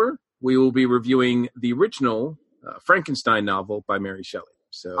October, we will be reviewing the original Frankenstein novel by Mary Shelley.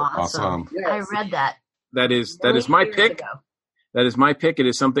 So awesome! Yes. I read that. That is my pick. Ago. That is my pick. It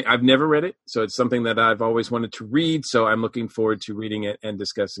is something I've never read it, so it's something that I've always wanted to read. So I'm looking forward to reading it and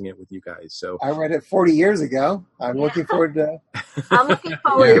discussing it with you guys. So I read it 40 years ago. I'm looking forward to. I'm looking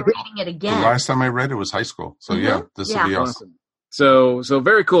forward to reading it again. The last time I read it was high school. So this will be awesome. So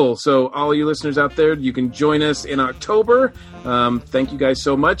very cool. So all you listeners out there, you can join us in October. Thank you guys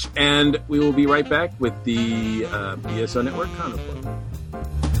so much, and we will be right back with the ESO Network Comic Book.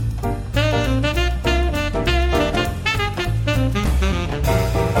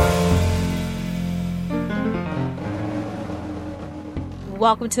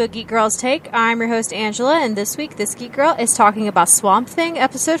 Welcome to A Geek Girl's Take. I'm your host, Angela, and this week, this Geek Girl is talking about Swamp Thing,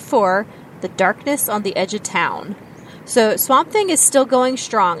 Episode 4, The Darkness on the Edge of Town. So Swamp Thing is still going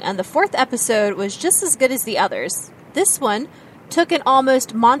strong, and the 4th episode was just as good as the others. This one took an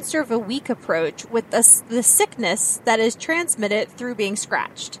almost monster of a week approach with the sickness that is transmitted through being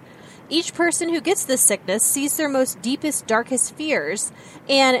scratched. Each person who gets this sickness sees their most deepest, darkest fears,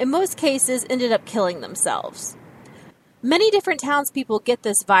 and in most cases ended up killing themselves. Many different townspeople get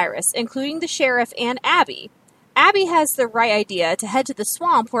this virus, including the sheriff and Abby. Abby has the right idea to head to the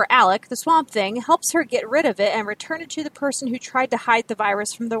swamp where Alec, the Swamp Thing, helps her get rid of it and return it to the person who tried to hide the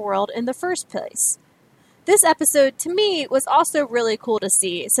virus from the world in the first place. This episode, to me, was also really cool to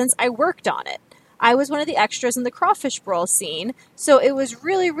see since I worked on it. I was one of the extras in the crawfish brawl scene, so it was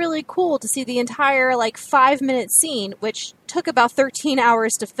really, really cool to see the entire, 5-minute scene, which took about 13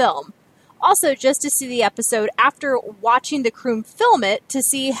 hours to film. Also, just to see the episode after watching the crew film it to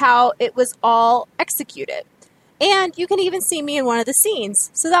see how it was all executed. And you can even see me in one of the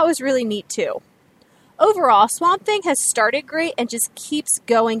scenes, so that was really neat too. Overall, Swamp Thing has started great and just keeps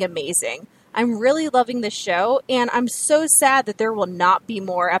going amazing. I'm really loving the show, and I'm so sad that there will not be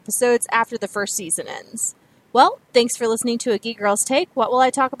more episodes after the first season ends. Well, thanks for listening to A Geek Girl's Take. What will I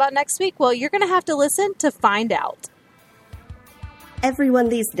talk about next week? Well, you're going to have to listen to find out. Everyone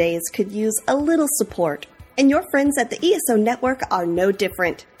these days could use a little support, and your friends at the ESO Network are no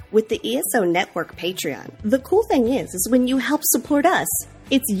different. With the ESO Network Patreon, the cool thing is when you help support us,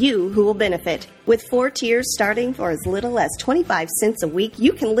 it's you who will benefit. With 4 tiers starting for as little as 25 cents a week,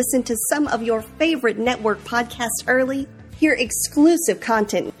 you can listen to some of your favorite network podcasts early, hear exclusive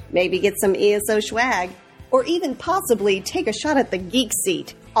content, maybe get some ESO swag, or even possibly take a shot at the geek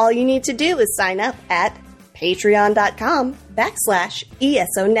seat. All you need to do is sign up at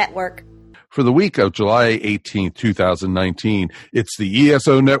patreon.com/ESO Network. For the week of July 18th, 2019, it's the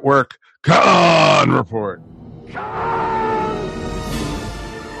ESO Network Con Report.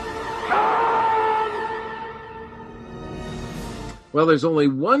 Well, there's only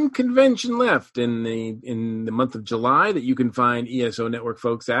one convention left in the month of July that you can find ESO Network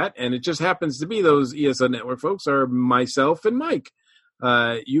folks at, and it just happens to be those ESO Network folks are myself and Mike.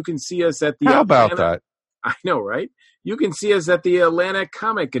 You can see us at the How about that? I know, right? You can see us at the Atlanta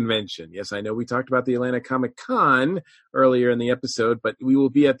Comic Convention. Yes, I know we talked about the Atlanta Comic Con earlier in the episode, but we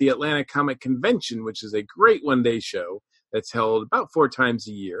will be at the Atlanta Comic Convention, which is a great one-day show that's held about 4 times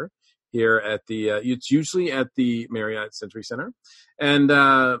a year here at the, it's usually at the Marriott Century Center. And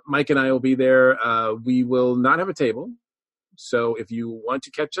Mike and I will be there. We will not have a table. So if you want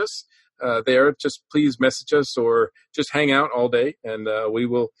to catch us there, just please message us or just hang out all day. And we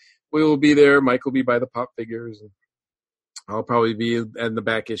will be there. Mike will be by the pop figures. And I'll probably be in the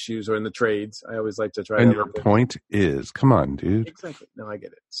back issues or in the trades. I always like to try. And your point is, come on, dude. Exactly. No, I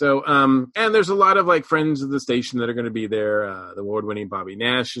get it. So, and there's a lot of friends of the station that are going to be there. The award-winning Bobby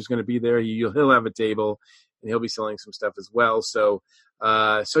Nash is going to be there. He'll have a table, and he'll be selling some stuff as well. So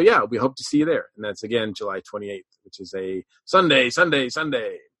yeah, we hope to see you there. And that's again July 28th, which is a Sunday.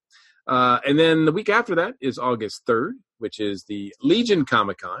 And then the week after that is August 3rd, which is the Legion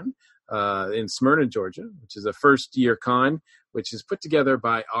Comic-Con. In Smyrna, Georgia, which is a first-year con, which is put together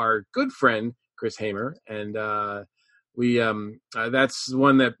by our good friend Chris Hamer, and that's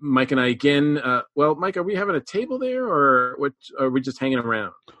one that Mike and I again. Well, Mike, are we having a table there, or what? Are we just hanging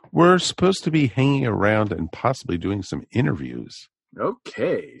around? We're supposed to be hanging around and possibly doing some interviews.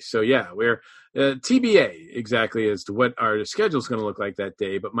 Okay, so yeah, we're TBA exactly as to what our schedule is going to look like that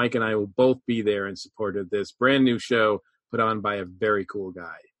day. But Mike and I will both be there in support of this brand new show put on by a very cool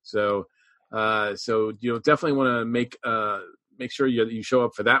guy. So you'll definitely want to make sure you show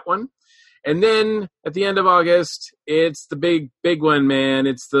up for that one. And then at the end of August, it's the big one, man.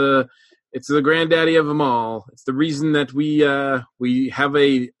 It's the granddaddy of them all. It's the reason that we have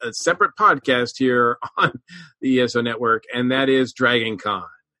a separate podcast here on the ESO Network, and that is Dragon Con.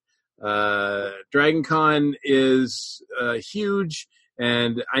 Dragon Con is huge.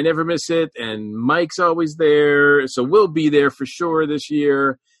 And I never miss it, and Mike's always there, so we'll be there for sure this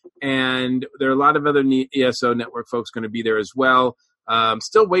year. And there are a lot of other ESO Network folks going to be there as well.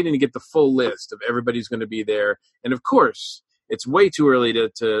 Still waiting to get the full list of everybody who's going to be there. And of course, it's way too early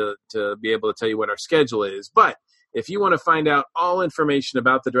to be able to tell you what our schedule is. But if you want to find out all information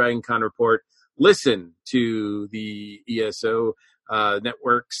about the Dragon Con report, listen to the ESO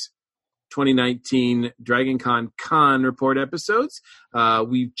Network's 2019 Dragon Con report episodes.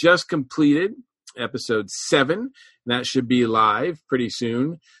 We've just completed episode 7. And that should be live pretty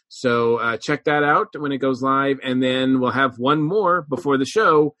soon. So check that out when it goes live. And then we'll have one more before the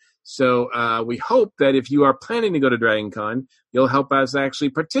show. So we hope that if you are planning to go to Dragon Con, you'll help us actually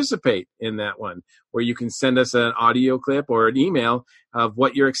participate in that one, where you can send us an audio clip or an email of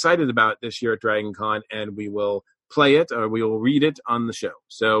what you're excited about this year at Dragon Con, and we will play it or we will read it on the show.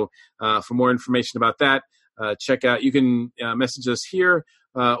 So for more information about that, check out, you can message us here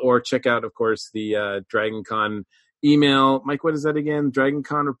or check out, of course, the Dragon Con email. Mike, what is that again? Dragon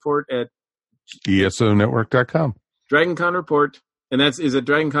Con report at ESOnetwork.com. Dragon Con report. And is it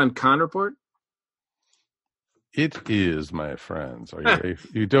Dragon Con report? It is, my friends. Are you,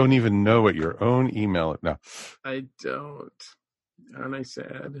 you don't even know what your own email is. No. I don't. Aren't I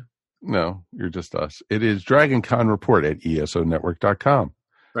sad? No, you're just us. It is Dragon Con report at ESOnetwork.com.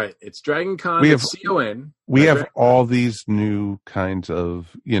 Right. It's Dragon Con. We have CON. We have all these new kinds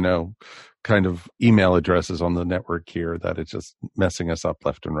of, kind of email addresses on the network here that it's just messing us up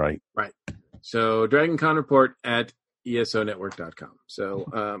left and right. Right. So Dragon Con report at ESOnetwork.com.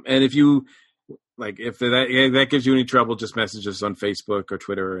 So, and if you if that gives you any trouble, just message us on Facebook or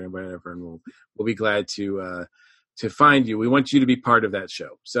Twitter or whatever, and we'll be glad to find you. We want you to be part of that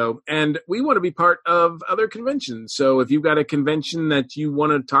show. So, and we want to be part of other conventions. So if you've got a convention that you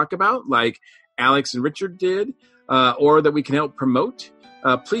want to talk about, like Alex and Richard did, or that we can help promote,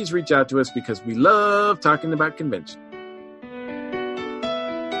 please reach out to us because we love talking about conventions.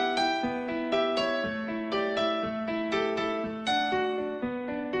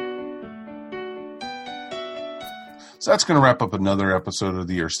 So that's going to wrap up another episode of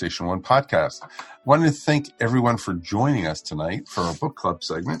the Earth Station 1 podcast. I wanted to thank everyone for joining us tonight for our book club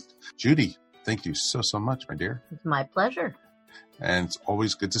segment. Judy, thank you so much, my dear. It's my pleasure. And it's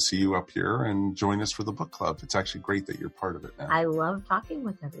always good to see you up here and join us for the book club. It's actually great that you're part of it now. I love talking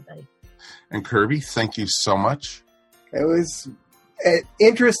with everybody. And Kirby, thank you so much. It was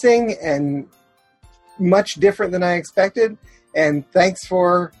interesting and much different than I expected. And thanks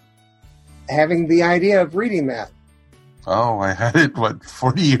for having the idea of reading that. Oh, I had it,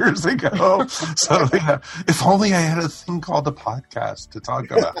 40 years ago? So, yeah, if only I had a thing called a podcast to talk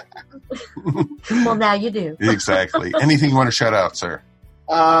about. Well, now you do. Exactly. Anything you want to shout out, sir?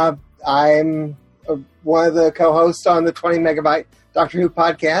 I'm one of the co-hosts on the 20 Megabyte Doctor Who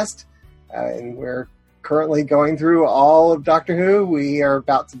podcast, and we're currently going through all of Doctor Who. We are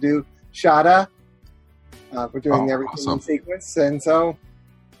about to do Shada. We're doing everything awesome. in sequence, and so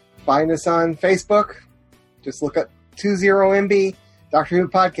find us on Facebook. Just look up 20MB Doctor Who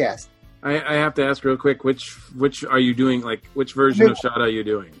podcast. I have to ask real quick, which are you doing? Like, which version of Shada are you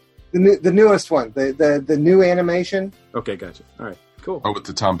doing? The newest one, the new animation. Okay, gotcha. All right, cool. Oh, with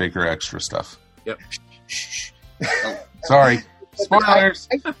the Tom Baker extra stuff. Yep. Oh, sorry. Spoilers.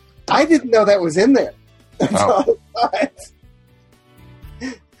 I didn't know that was in there. Oh.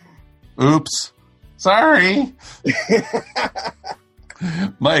 Oops. Sorry.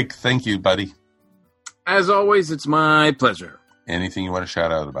 Mike, thank you, buddy. As always, it's my pleasure. Anything you want to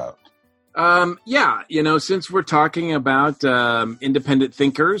shout out about? Yeah, since we're talking about independent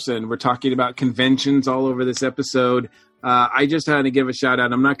thinkers and we're talking about conventions all over this episode, I just had to give a shout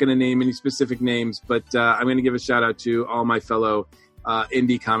out. I'm not going to name any specific names, but I'm going to give a shout out to all my fellow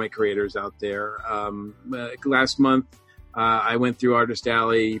indie comic creators out there. Last month, I went through Artist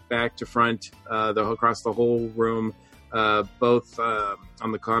Alley, back to front, across the whole room. Both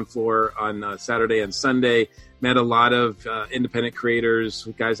on the con floor on Saturday and Sunday. Met a lot of independent creators,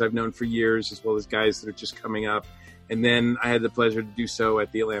 guys I've known for years, as well as guys that are just coming up. And then I had the pleasure to do so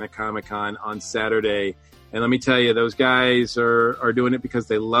at the Atlanta Comic Con on Saturday. And let me tell you, those guys are doing it because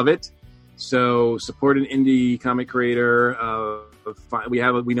they love it. So support an indie comic creator.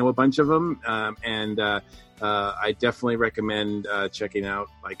 We know a bunch of them, and I definitely recommend checking out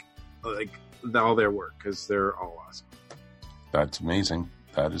all their work because they're all awesome. That's amazing.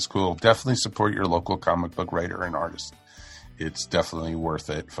 That is cool. Definitely support your local comic book writer and artist. It's definitely worth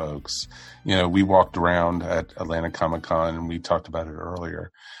it, folks. We walked around at Atlanta Comic Con and we talked about it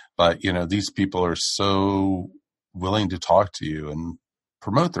earlier. But, these people are so willing to talk to you and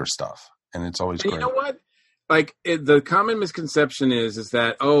promote their stuff. And it's always great. You know what? The common misconception is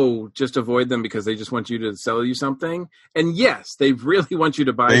that, just avoid them because they just want you to sell you something. And yes, they really want you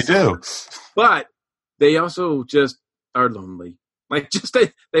to buy something. They do. But they also just are lonely.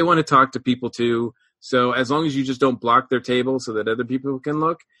 They want to talk to people too. So as long as you just don't block their table so that other people can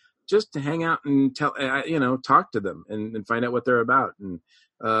look, just to hang out and talk to them and find out what they're about. And,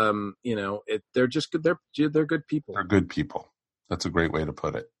 they're just good. They're good people. They're good people. That's a great way to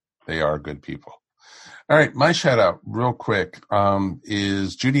put it. They are good people. All right, my shout out real quick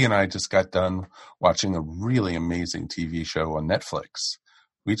is Judy and I just got done watching a really amazing TV show on Netflix.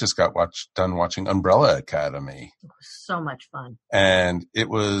 We just got done watching Umbrella Academy. It was so much fun. And it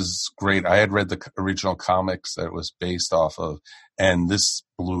was great. I had read the original comics that it was based off of, and this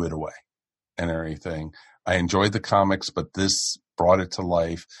blew it away and everything. I enjoyed the comics, but this brought it to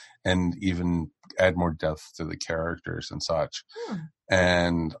life and even add more depth to the characters and such.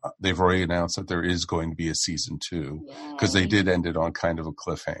 And they've already announced that there is going to be a season 2 because they did end it on kind of a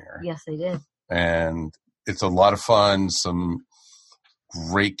cliffhanger. Yes, they did. And it's a lot of fun, some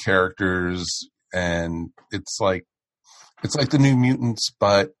great characters, and it's like the New Mutants,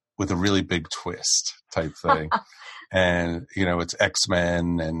 but with a really big twist type thing. And, it's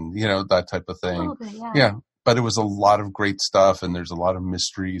X-Men and, that type of thing. Yeah. But it was a lot of great stuff, and there's a lot of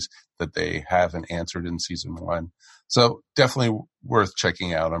mysteries that they haven't answered in season 1. So definitely worth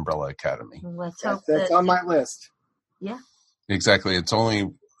checking out Umbrella Academy. Let's hope that's on my list. Yeah. Exactly. It's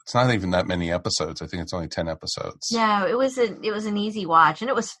not even that many episodes. I think it's only 10 episodes. No, it was an easy watch, and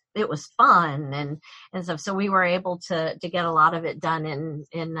it was fun and stuff. So we were able to get a lot of it done in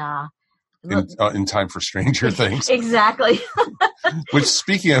time for Stranger Things. Exactly. Which,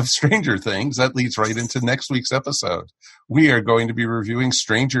 speaking of Stranger Things, that leads right into next week's episode. We are going to be reviewing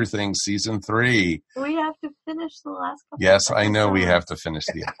Stranger Things Season 3. We have to finish the last couple. Yes, I know we have to finish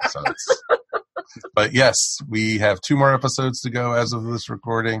the episodes. But yes, we have 2 more episodes to go as of this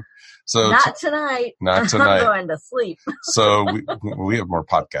recording. So Not tonight. Not tonight. I'm going to sleep. So we have more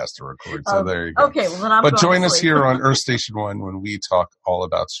podcasts to record. So there you go. Okay, well then But join us here on Earth Station 1 when we talk all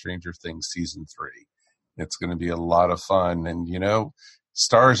about Stranger Things Season 3. It's going to be a lot of fun. And,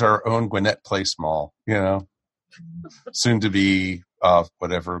 stars our own Gwinnett Place Mall, soon to be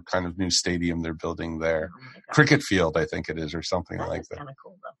whatever kind of new stadium they're building there. Cricket Field, I think it is, or something like that. Kind of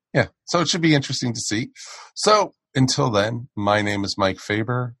cool, though. Yeah, so it should be interesting to see. So until then, my name is Mike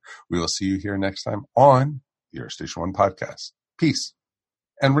Faber. We will see you here next time on the Earth Station 1 podcast. Peace.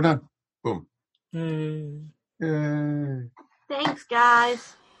 And we're done. Boom. Yay. Thanks,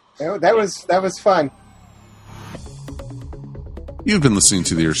 guys. That was fun. You've been listening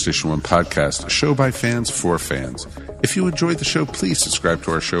to the Earth Station 1 podcast, a show by fans for fans. If you enjoyed the show, please subscribe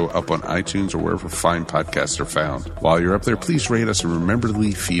to our show up on iTunes or wherever fine podcasts are found. While you're up there, please rate us and remember to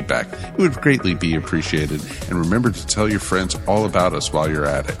leave feedback. It would greatly be appreciated. And remember to tell your friends all about us while you're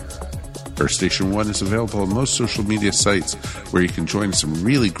at it. Earth Station 1 is available on most social media sites where you can join some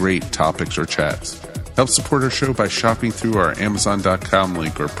really great topics or chats. Help support our show by shopping through our Amazon.com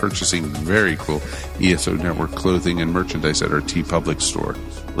link or purchasing very cool ESO Network clothing and merchandise at our TeePublic store.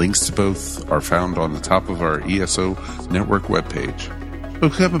 Links to both are found on the top of our ESO Network webpage.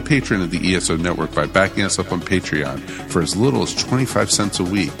 Become a patron of the ESO Network by backing us up on Patreon for as little as 25 cents a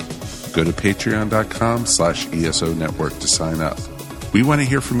week. Go to patreon.com/ESO Network to sign up. We want to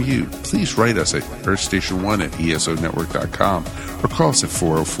hear from you. Please write us at earthstation1@esonetwork.com or call us at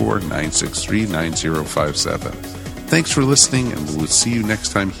 404-963-9057. Thanks for listening, and we'll see you next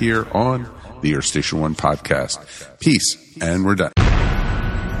time here on the Earth Station 1 podcast. Peace, and we're done.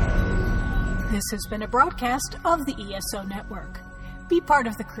 This has been a broadcast of the ESO Network. Be part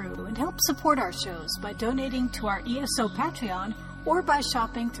of the crew and help support our shows by donating to our ESO Patreon or by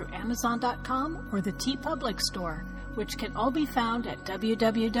shopping through Amazon.com or the TeePublic store, which can all be found at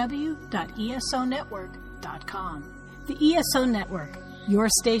www.esonetwork.com. The ESO Network, your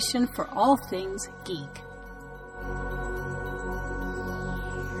station for all things geek.